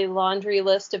lovely laundry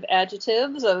list of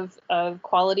adjectives of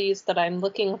qualities that I'm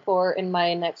looking for in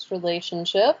my next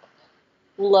relationship,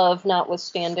 love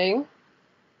notwithstanding.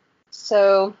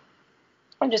 So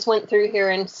I just went through here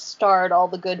and starred all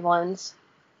the good ones.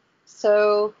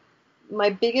 So my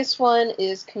biggest one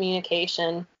is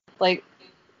communication. Like,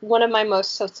 one of my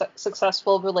most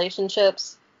successful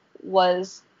relationships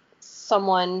was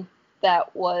someone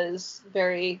that was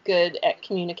very good at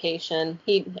communication.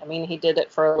 He did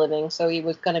it for a living, so he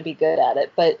was going to be good at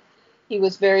it, but he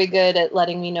was very good at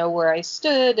letting me know where I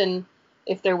stood, and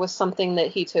if there was something that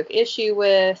he took issue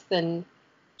with, and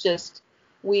just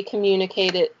we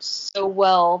communicated so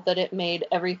well that it made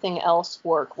everything else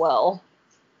work well.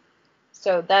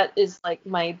 So that is like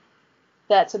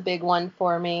that's a big one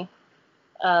for me.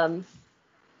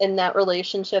 In that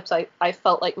relationships, I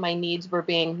felt like my needs were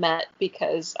being met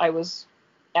because I was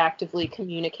actively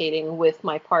communicating with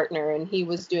my partner, and he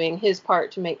was doing his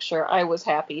part to make sure I was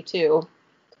happy too.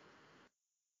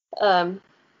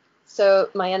 So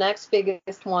my next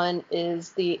biggest one is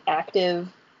the active,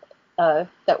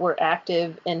 that we're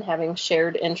active in having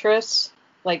shared interests.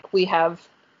 Like we have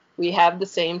the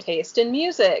same taste in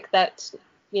music. That's,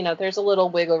 there's a little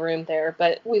wiggle room there,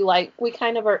 but we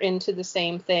kind of are into the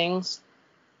same things.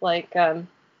 Like, I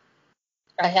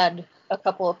had a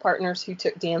couple of partners who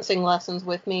took dancing lessons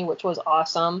with me, which was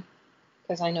awesome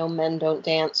because I know men don't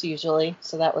dance usually,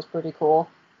 so that was pretty cool.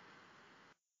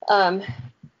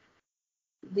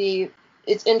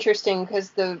 It's interesting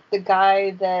because the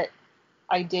guy that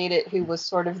I dated, who was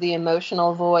sort of the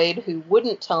emotional void, who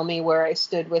wouldn't tell me where I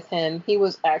stood with him, he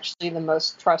was actually the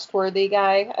most trustworthy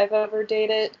guy I've ever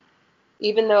dated.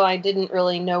 Even though I didn't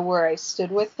really know where I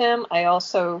stood with him, I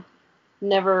also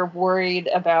never worried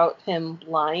about him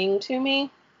lying to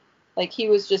me. Like, he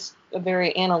was just a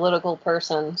very analytical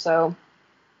person. So,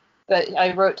 but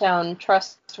I wrote down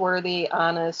trustworthy,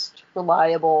 honest,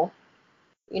 reliable.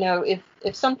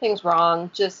 If something's wrong,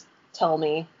 just tell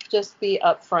me. Just be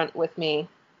upfront with me,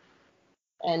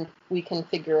 and we can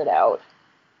figure it out.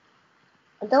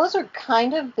 Those are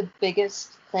kind of the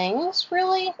biggest things,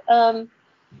 really.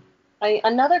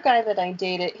 Another guy that I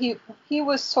dated, he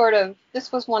was sort of,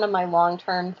 this was one of my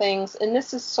long-term things, and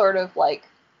this is sort of like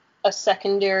a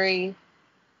secondary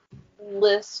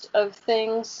list of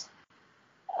things.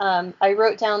 I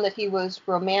wrote down that he was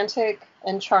romantic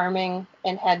and charming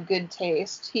and had good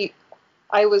taste.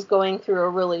 I was going through a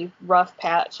really rough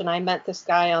patch, and I met this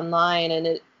guy online, and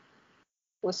it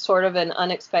was sort of an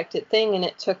unexpected thing, and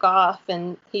it took off,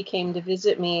 and he came to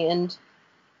visit me, and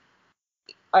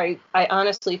I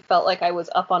honestly felt like I was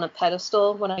up on a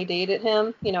pedestal when I dated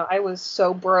him. I was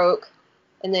so broke.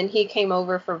 And then he came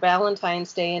over for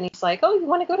Valentine's Day, and he's like, "Oh, you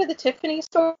want to go to the Tiffany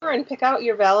store and pick out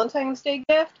your Valentine's Day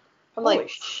gift?" Holy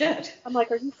shit. I'm like,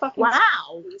 "Are you fucking wow?"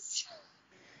 serious?"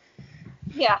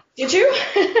 Yeah. Did you?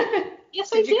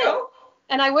 Yes, I did. You go?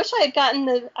 And I wish I had gotten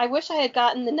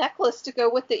the necklace to go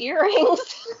with the earrings.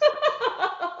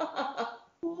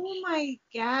 Oh my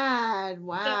god!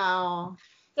 Wow.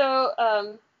 So,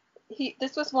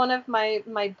 this was one of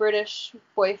my British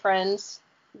boyfriends,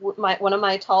 one of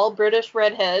my tall British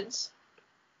redheads.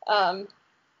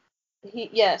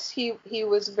 He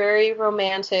was very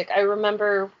romantic. I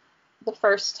remember the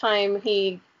first time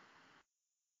he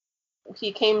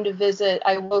came to visit,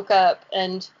 I woke up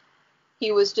and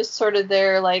he was just sort of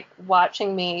there, like,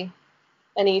 watching me,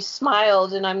 and he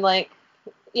smiled, and I'm like,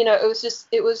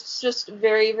 it was just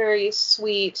very, very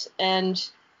sweet and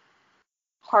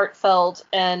heartfelt,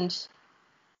 and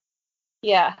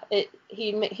yeah,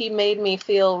 he made me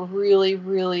feel really,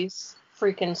 really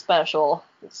freaking special.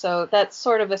 So that's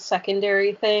sort of a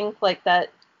secondary thing, like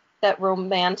that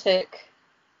romantic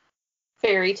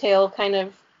fairy tale kind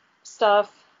of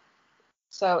stuff.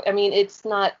 So, I mean, it's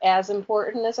not as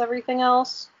important as everything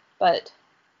else, but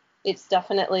it's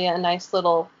definitely a nice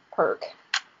little perk.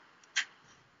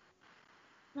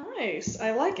 Nice.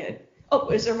 I like it.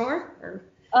 Oh, is there more? Or...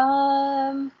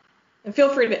 And feel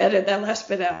free to edit that last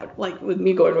bit out, like with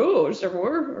me going, "Oh, is there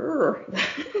more?"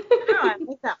 No, I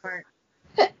like that part.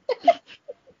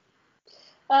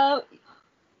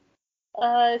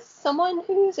 Someone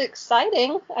who's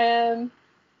exciting. I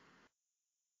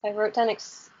wrote down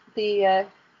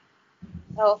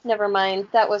oh, never mind.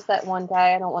 That was that one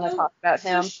guy. I don't want to talk about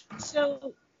him.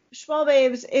 So, Schwal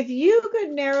Babes, if you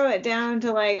could narrow it down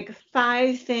to like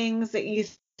 5 things that you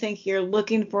think you're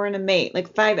looking for in a mate,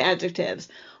 like 5 adjectives,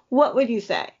 what would you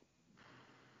say?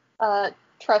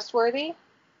 Trustworthy,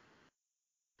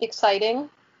 exciting.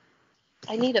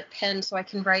 I need a pen so I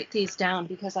can write these down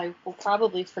because I will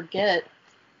probably forget.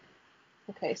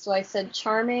 Okay, so I said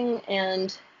charming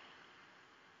and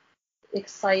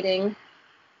exciting.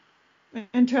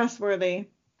 And trustworthy.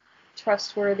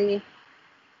 Trustworthy.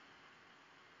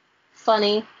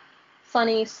 Funny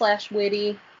 /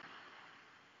 witty.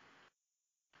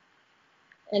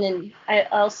 And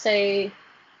I'll say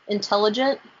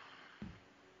intelligent,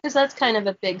 because that's kind of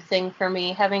a big thing for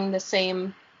me, having the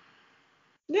same.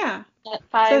 Yeah.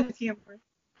 5. Sense of humor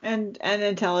and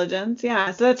intelligence.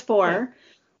 Yeah. So that's 4. Yeah.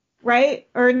 Right?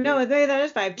 Or no, maybe that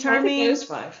is 5. Charming, I think that is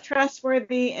 5.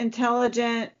 Trustworthy,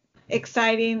 intelligent,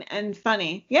 exciting, and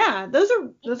funny. Yeah, those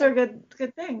are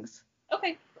good things.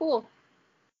 Okay, cool.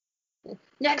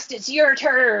 Next, it's your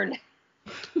turn.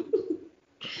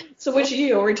 So which of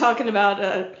you? Are we talking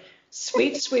about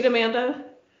sweet Amanda?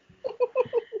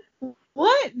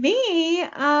 What? Me? Yeah,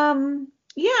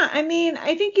 I mean,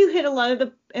 I think you hit a lot of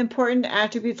the important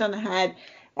attributes on the head.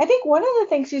 I think one of the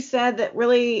things you said that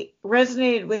really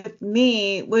resonated with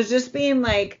me was just being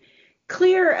like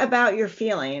clear about your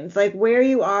feelings, like where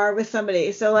you are with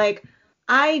somebody. So like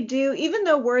I do, even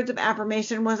though words of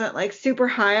affirmation wasn't like super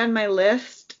high on my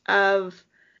list of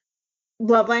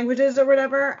love languages or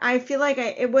whatever, I feel like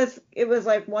it was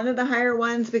like one of the higher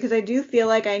ones because I do feel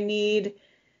like I need,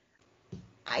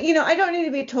 I don't need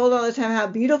to be told all the time how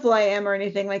beautiful I am or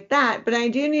anything like that, but I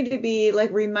do need to be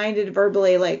like reminded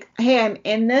verbally, like, hey, I'm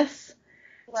in this.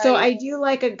 Right. So I do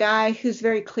like a guy who's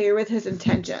very clear with his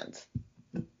intentions.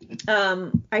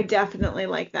 I definitely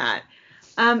like that.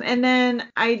 And then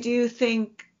I do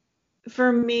think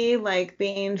for me, like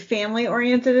being family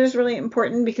oriented is really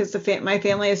important because my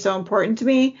family is so important to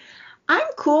me. I'm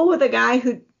cool with a guy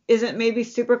who isn't maybe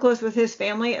super close with his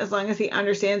family as long as he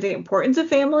understands the importance of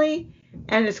family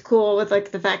and is cool with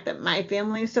like the fact that my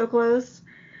family is so close.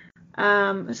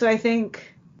 So I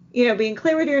think, being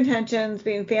clear with your intentions,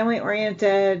 being family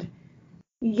oriented.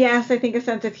 Yes, I think a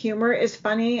sense of humor is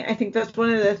funny. I think that's one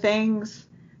of the things,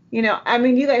 I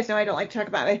mean, you guys know I don't like to talk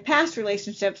about my past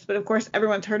relationships, but of course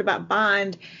everyone's heard about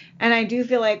Bond. And I do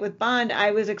feel like with Bond,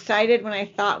 I was excited when I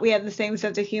thought we had the same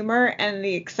sense of humor, and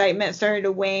the excitement started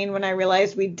to wane when I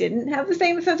realized we didn't have the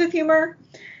same sense of humor.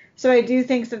 So I do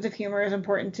think sense of humor is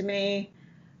important to me.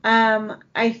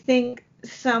 I think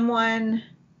someone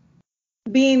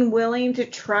being willing to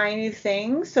try new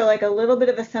things, so like a little bit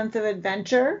of a sense of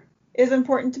adventure is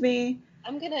important to me.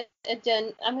 I'm gonna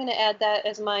add that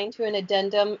as mine to an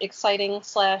addendum: exciting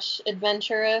 /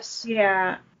 adventurous.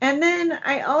 Yeah, and then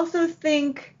I also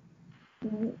think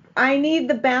I need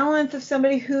the balance of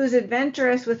somebody who's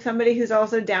adventurous with somebody who's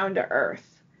also down to earth.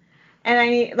 And I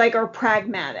need or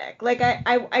pragmatic. Like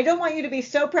I don't want you to be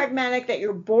so pragmatic that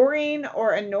you're boring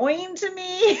or annoying to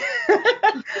me.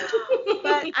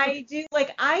 But I do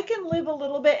I can live a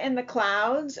little bit in the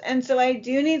clouds, and so I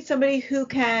do need somebody who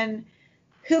can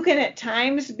at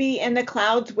times be in the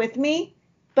clouds with me,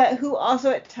 but who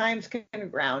also at times can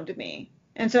ground me.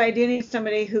 And so I do need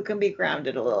somebody who can be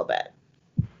grounded a little bit.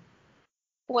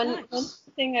 One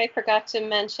thing I forgot to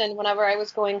mention whenever I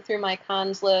was going through my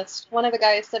cons list, one of the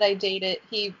guys that I dated,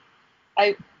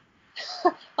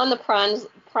 on the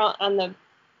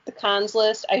cons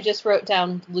list, I just wrote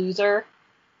down loser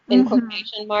in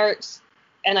quotation marks,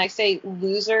 and I say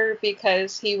loser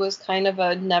because he was kind of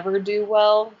a never do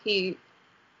well. He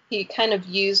kind of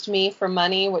used me for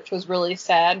money, which was really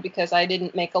sad because I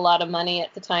didn't make a lot of money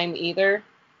at the time either.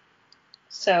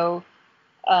 So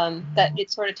that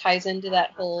it sort of ties into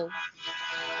that whole,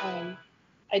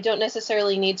 I don't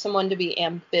necessarily need someone to be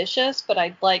ambitious, but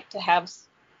I'd like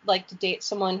to date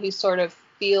someone who sort of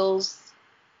feels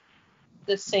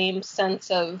the same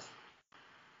sense of,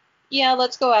 yeah,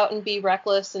 let's go out and be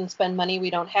reckless and spend money we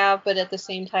don't have, but at the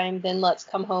same time, then let's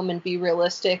come home and be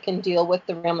realistic and deal with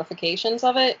the ramifications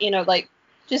of it.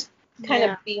 Just kind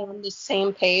of be on the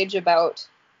same page about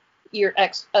your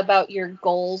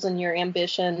goals and your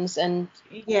ambitions and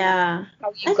how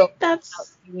you go about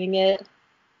doing it.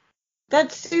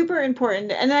 That's super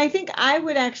important. And I think I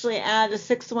would actually add a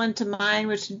sixth one to mine,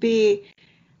 which would be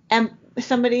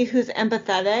somebody who's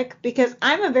empathetic, because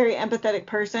I'm a very empathetic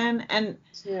person, and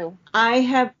I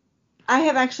have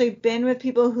actually been with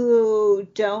people who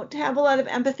don't have a lot of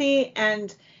empathy,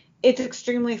 and it's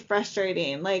extremely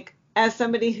frustrating. Like, as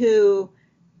somebody who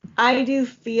I do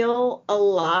feel a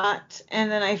lot,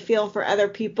 and then I feel for other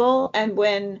people, and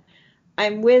when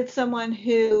I'm with someone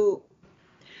who,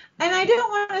 and I don't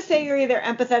want to say you're either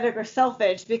empathetic or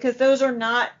selfish, because those are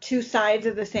not two sides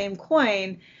of the same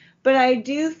coin. But I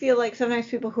do feel like sometimes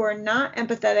people who are not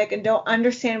empathetic and don't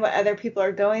understand what other people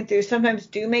are going through sometimes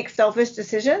do make selfish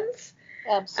decisions.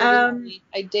 Absolutely.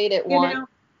 I dated one.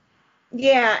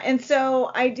 Yeah, and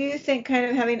so I do think kind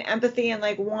of having empathy and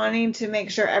wanting to make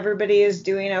sure everybody is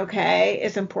doing okay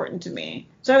is important to me.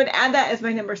 So I would add that as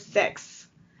my number 6.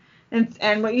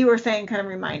 And what you were saying kind of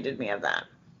reminded me of that.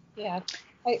 Yeah.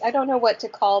 I don't know what to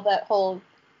call that whole,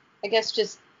 I guess,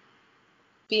 just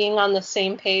being on the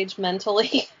same page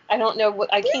mentally. I don't know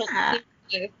what I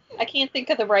can't think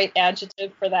of the right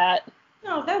adjective for that.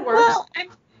 No, that works. Well,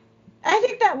 I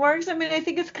think that works. I mean, I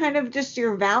think it's kind of just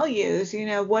your values.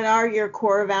 What are your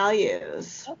core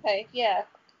values? Okay, yeah.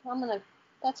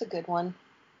 That's a good one.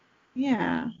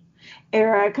 Yeah.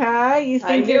 Erica, you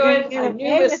think you're going to get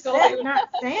away with it, not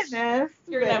saying this.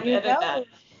 You're going to have to edit that.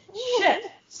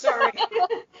 Shit. Sorry.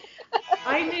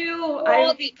 I knew knew We'll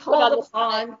I'd be be put on called the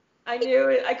spot. upon. I knew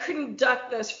it. I couldn't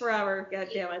duck this forever. God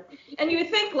damn it. And you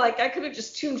would think, like, I could have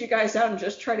just tuned you guys out and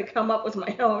just tried to come up with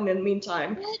my own in the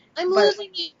meantime. What? I'm But- losing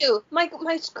you.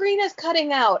 My screen is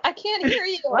cutting out. I can't hear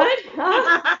you. What?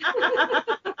 Huh?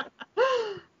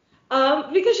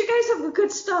 Because you guys have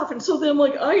good stuff, and so then I'm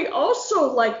like, I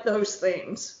also like those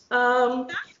things.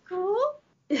 That's cool.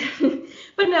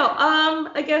 But no,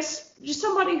 I guess just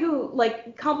somebody who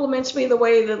like compliments me the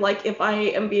way that like if I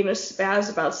am being a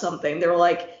spaz about something, they're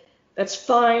like, that's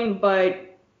fine,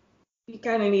 but you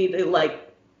kind of need to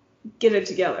like get it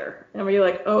together. And we're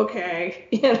like, okay,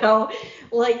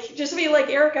 like just be like,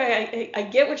 Erica, I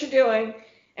get what you're doing,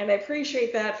 and I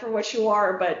appreciate that for what you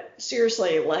are, but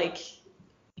seriously, like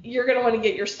you're gonna want to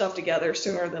get your stuff together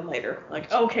sooner than later.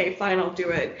 Like, okay, fine, I'll do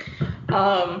it.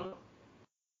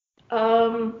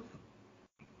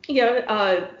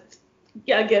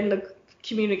 Yeah, again, the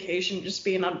communication, just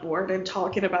being on board and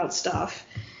talking about stuff.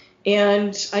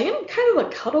 And I am kind of a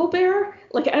cuddle bear.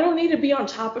 Like, I don't need to be on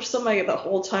top of somebody the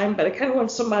whole time, but I kind of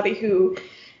want somebody who,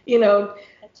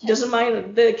 doesn't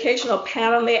mind the occasional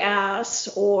pat on the ass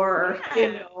or,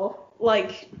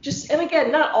 like, just, and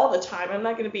again, not all the time. I'm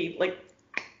not going to be, like,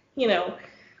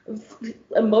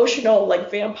 emotional,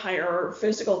 like, vampire or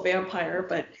physical vampire,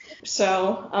 but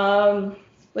so,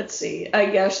 let's see, I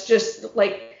guess just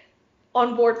like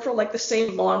on board for like the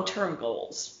same long-term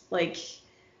goals. Like,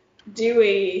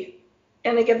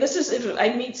 and again, this is if I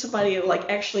meet somebody like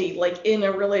actually like in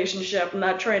a relationship,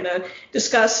 not trying to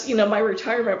discuss, my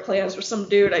retirement plans with some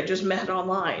dude I just met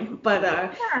online.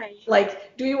 But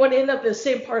like, do we want to end up in the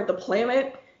same part of the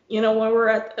planet, when we're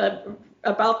at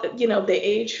about the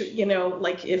age,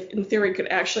 like if in theory could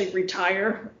actually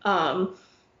retire,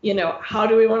 how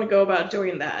do we want to go about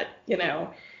doing that,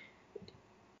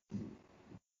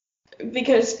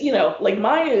 because, like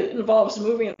mine involves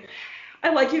moving. I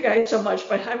like you guys so much,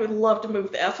 but I would love to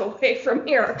move the F away from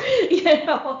here,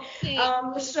 So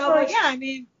Well, yeah, I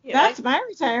mean, that's my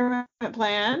retirement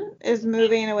plan, is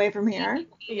moving away from here.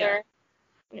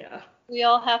 Yeah. We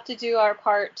all have to do our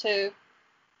part to.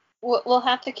 We'll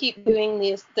have to keep doing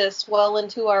this well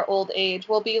into our old age.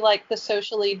 We'll be like the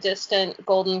socially distant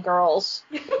Golden Girls.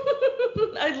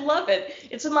 I love it.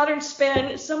 It's a modern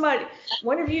spin.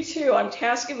 One of you two, I'm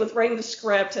tasking with writing the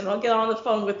script, and I'll get on the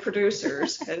phone with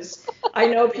producers because I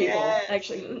know people. Yes.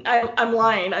 Actually, I'm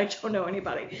lying. I don't know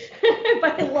anybody,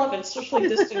 but I love it. Socially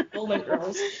distant Golden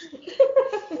Girls.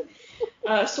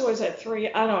 So is that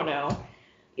 3? I don't know.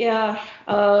 Yeah.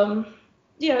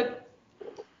 Yeah.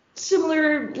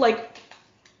 Similar, like,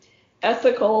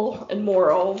 ethical and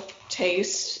moral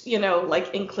tastes,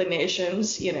 like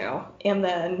inclinations, and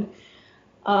then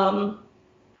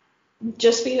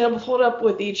just being able to hold up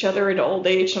with each other in old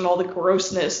age and all the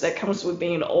grossness that comes with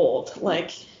being old.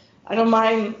 Like, I don't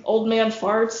mind old man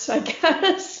farts, I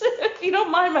guess. If you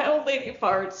don't mind my old lady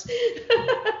farts.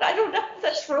 I don't know if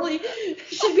that's really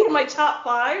should be in my top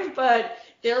 5, but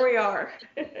there we are.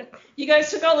 You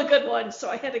guys took all the good ones, so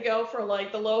I had to go for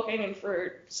like the low-hanging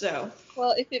fruit. So.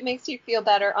 Well, if it makes you feel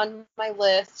better, on my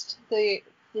list, the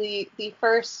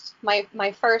first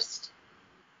my first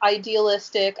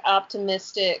idealistic,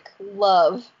 optimistic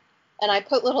love, and I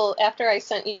put after I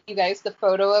sent you guys the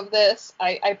photo of this,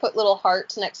 I put little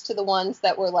hearts next to the ones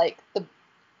that were like the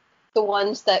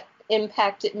ones that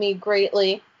impacted me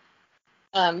greatly.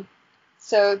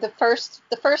 So the first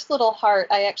little heart,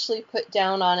 I actually put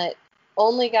down on it,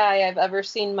 only guy I've ever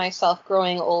seen myself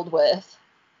growing old with.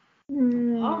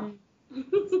 Mm.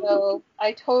 So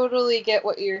I totally get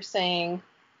what you're saying.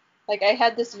 Like, I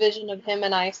had this vision of him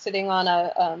and I sitting on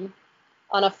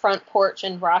a front porch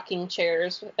in rocking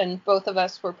chairs, and both of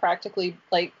us were practically,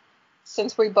 like,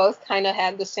 since we both kind of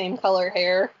had the same color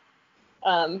hair,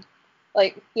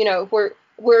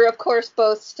 we're of course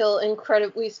both still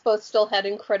we both still had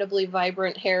incredibly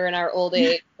vibrant hair in our old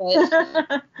age,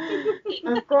 but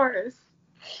of course.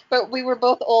 But we were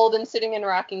both old and sitting in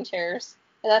rocking chairs,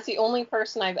 and that's the only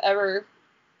person I've ever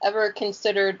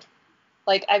considered.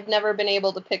 Like, I've never been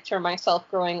able to picture myself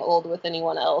growing old with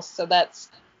anyone else, so that's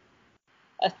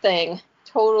a thing,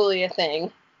 totally a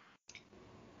thing.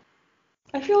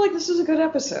 I feel like this is a good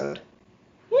episode.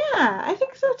 Yeah, I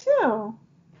think so too.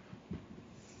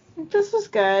 This was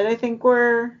good. I think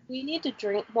we need to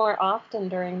drink more often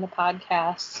during the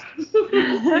podcast.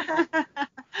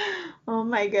 Oh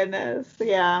my goodness.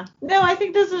 Yeah. No, I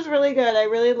think this was really good. I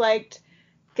really liked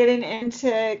getting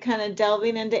into kind of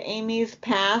delving into Amy's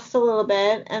past a little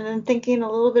bit, and then thinking a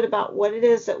little bit about what it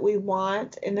is that we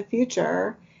want in the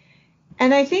future.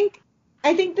 And I think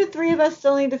the 3 of us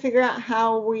still need to figure out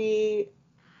how we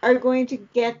are going to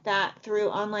get that through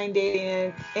online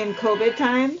dating in COVID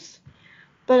times.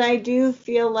 But I do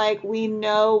feel like we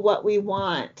know what we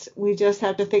want. We just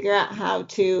have to figure out how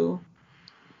to,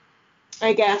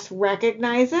 I guess,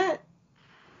 recognize it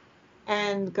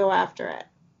and go after it.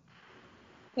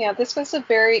 Yeah, this was a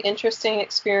very interesting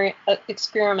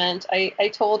experiment.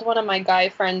 I told one of my guy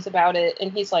friends about it,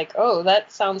 and he's like, "Oh,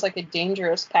 that sounds like a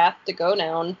dangerous path to go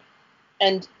down."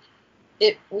 And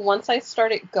once I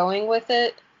started going with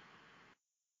it,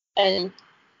 and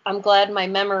I'm glad my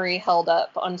memory held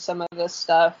up on some of this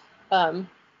stuff.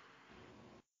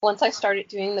 Once I started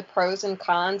doing the pros and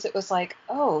cons, it was like,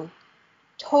 oh,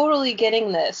 totally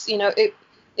getting this. You know, it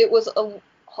was a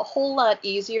whole lot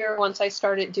easier once I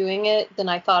started doing it than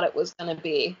I thought it was going to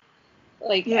be.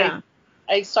 Like, yeah.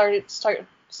 I started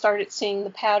seeing the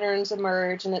patterns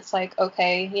emerge, and it's like,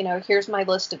 okay, you know, here's my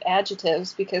list of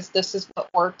adjectives because this is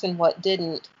what worked and what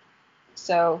didn't.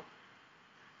 So,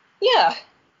 yeah,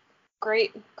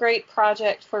 great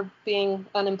project for being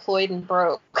unemployed and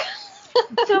broke.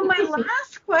 So my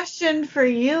last question for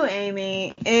you,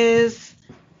 Amy, is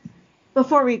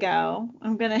before we go,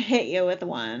 I'm going to hit you with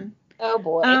one. Oh,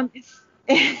 boy.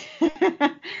 It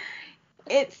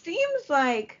seems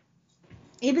like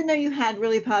even though you had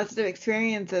really positive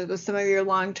experiences with some of your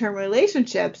long-term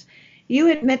relationships,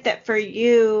 you admit that for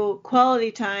you,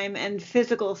 quality time and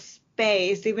physical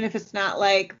space, even if it's not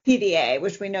like PDA,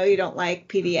 which we know you don't like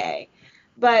PDA,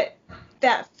 but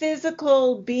that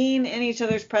physical being in each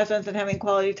other's presence and having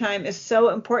quality time is so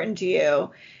important to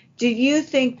you. Do you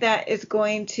think that is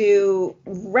going to,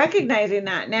 recognizing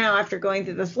that now after going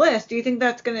through this list, do you think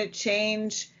that's going to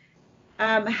change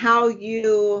how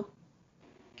you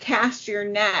cast your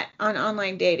net on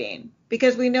online dating?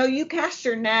 Because we know you cast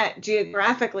your net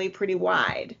geographically pretty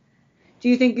wide. Do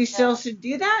you think you still should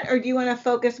do that, or do you want to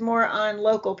focus more on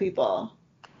local people?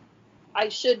 I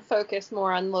should focus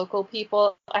more on local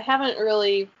people. I haven't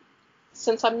really,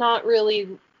 since I'm not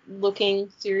really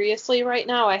looking seriously right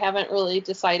now, I haven't really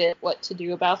decided what to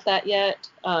do about that yet.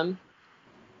 I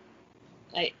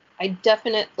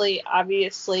definitely,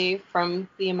 obviously, from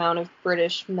the amount of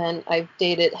British men I've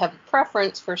dated, have a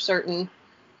preference for certain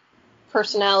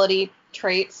personality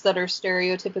traits that are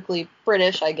stereotypically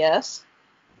British, I guess.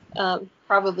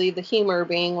 Probably the humor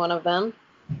being one of them.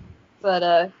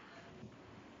 But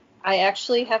I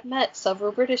actually have met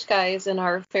several British guys in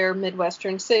our fair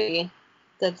Midwestern city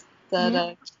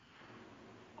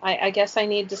I guess I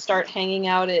need to start hanging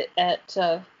out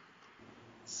at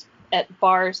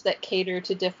bars that cater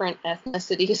to different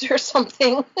ethnicities or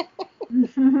something.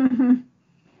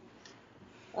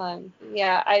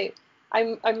 Yeah,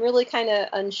 I'm really kind of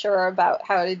unsure about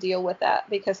how to deal with that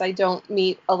because I don't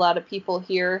meet a lot of people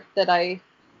here that I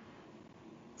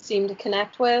seem to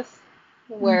connect with,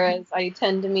 whereas I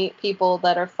tend to meet people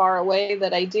that are far away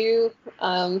that I do.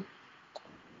 I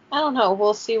don't know.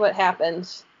 We'll see what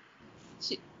happens.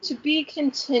 To be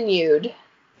continued.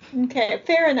 Okay,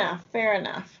 fair enough.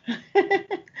 All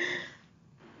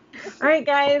right,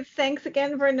 guys, thanks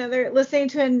again for listening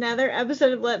to another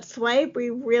episode of Let's Swipe.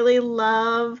 We really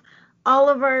love all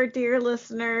of our dear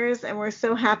listeners, and we're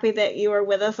so happy that you are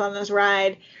with us on this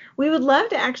ride. We would love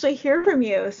to actually hear from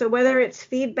you. So whether it's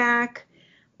feedback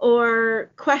or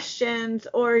questions,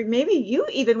 or maybe you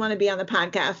even want to be on the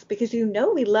podcast because you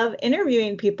know we love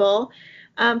interviewing people,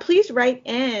 please write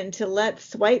in to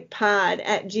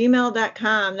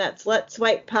letswipepod@gmail.com. That's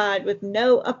letswipepod with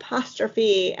no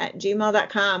apostrophe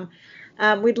 @gmail.com.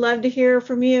 We'd love to hear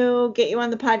from you, get you on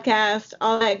the podcast,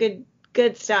 all that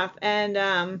good stuff. And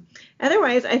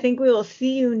otherwise, I think we will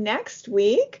see you next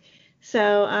week.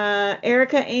 So,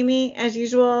 Erica, Amy, as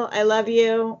usual, I love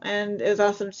you, and it was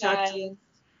awesome to talk to you.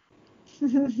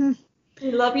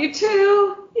 We love you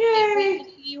too. Yay! We'll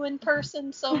see you in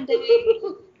person someday.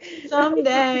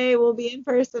 Someday we'll be in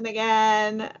person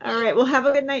again. All right. Well, have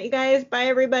a good night, you guys. Bye,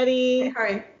 everybody. All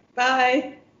right.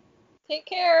 Bye. Take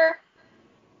care.